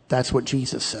 That's what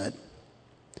Jesus said.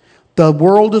 The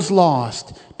world is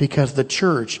lost because the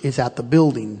church is at the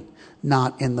building,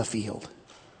 not in the field.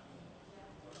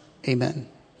 Amen.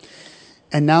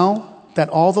 And now that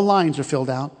all the lines are filled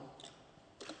out,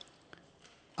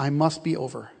 I must be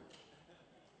over.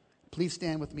 Please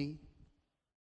stand with me.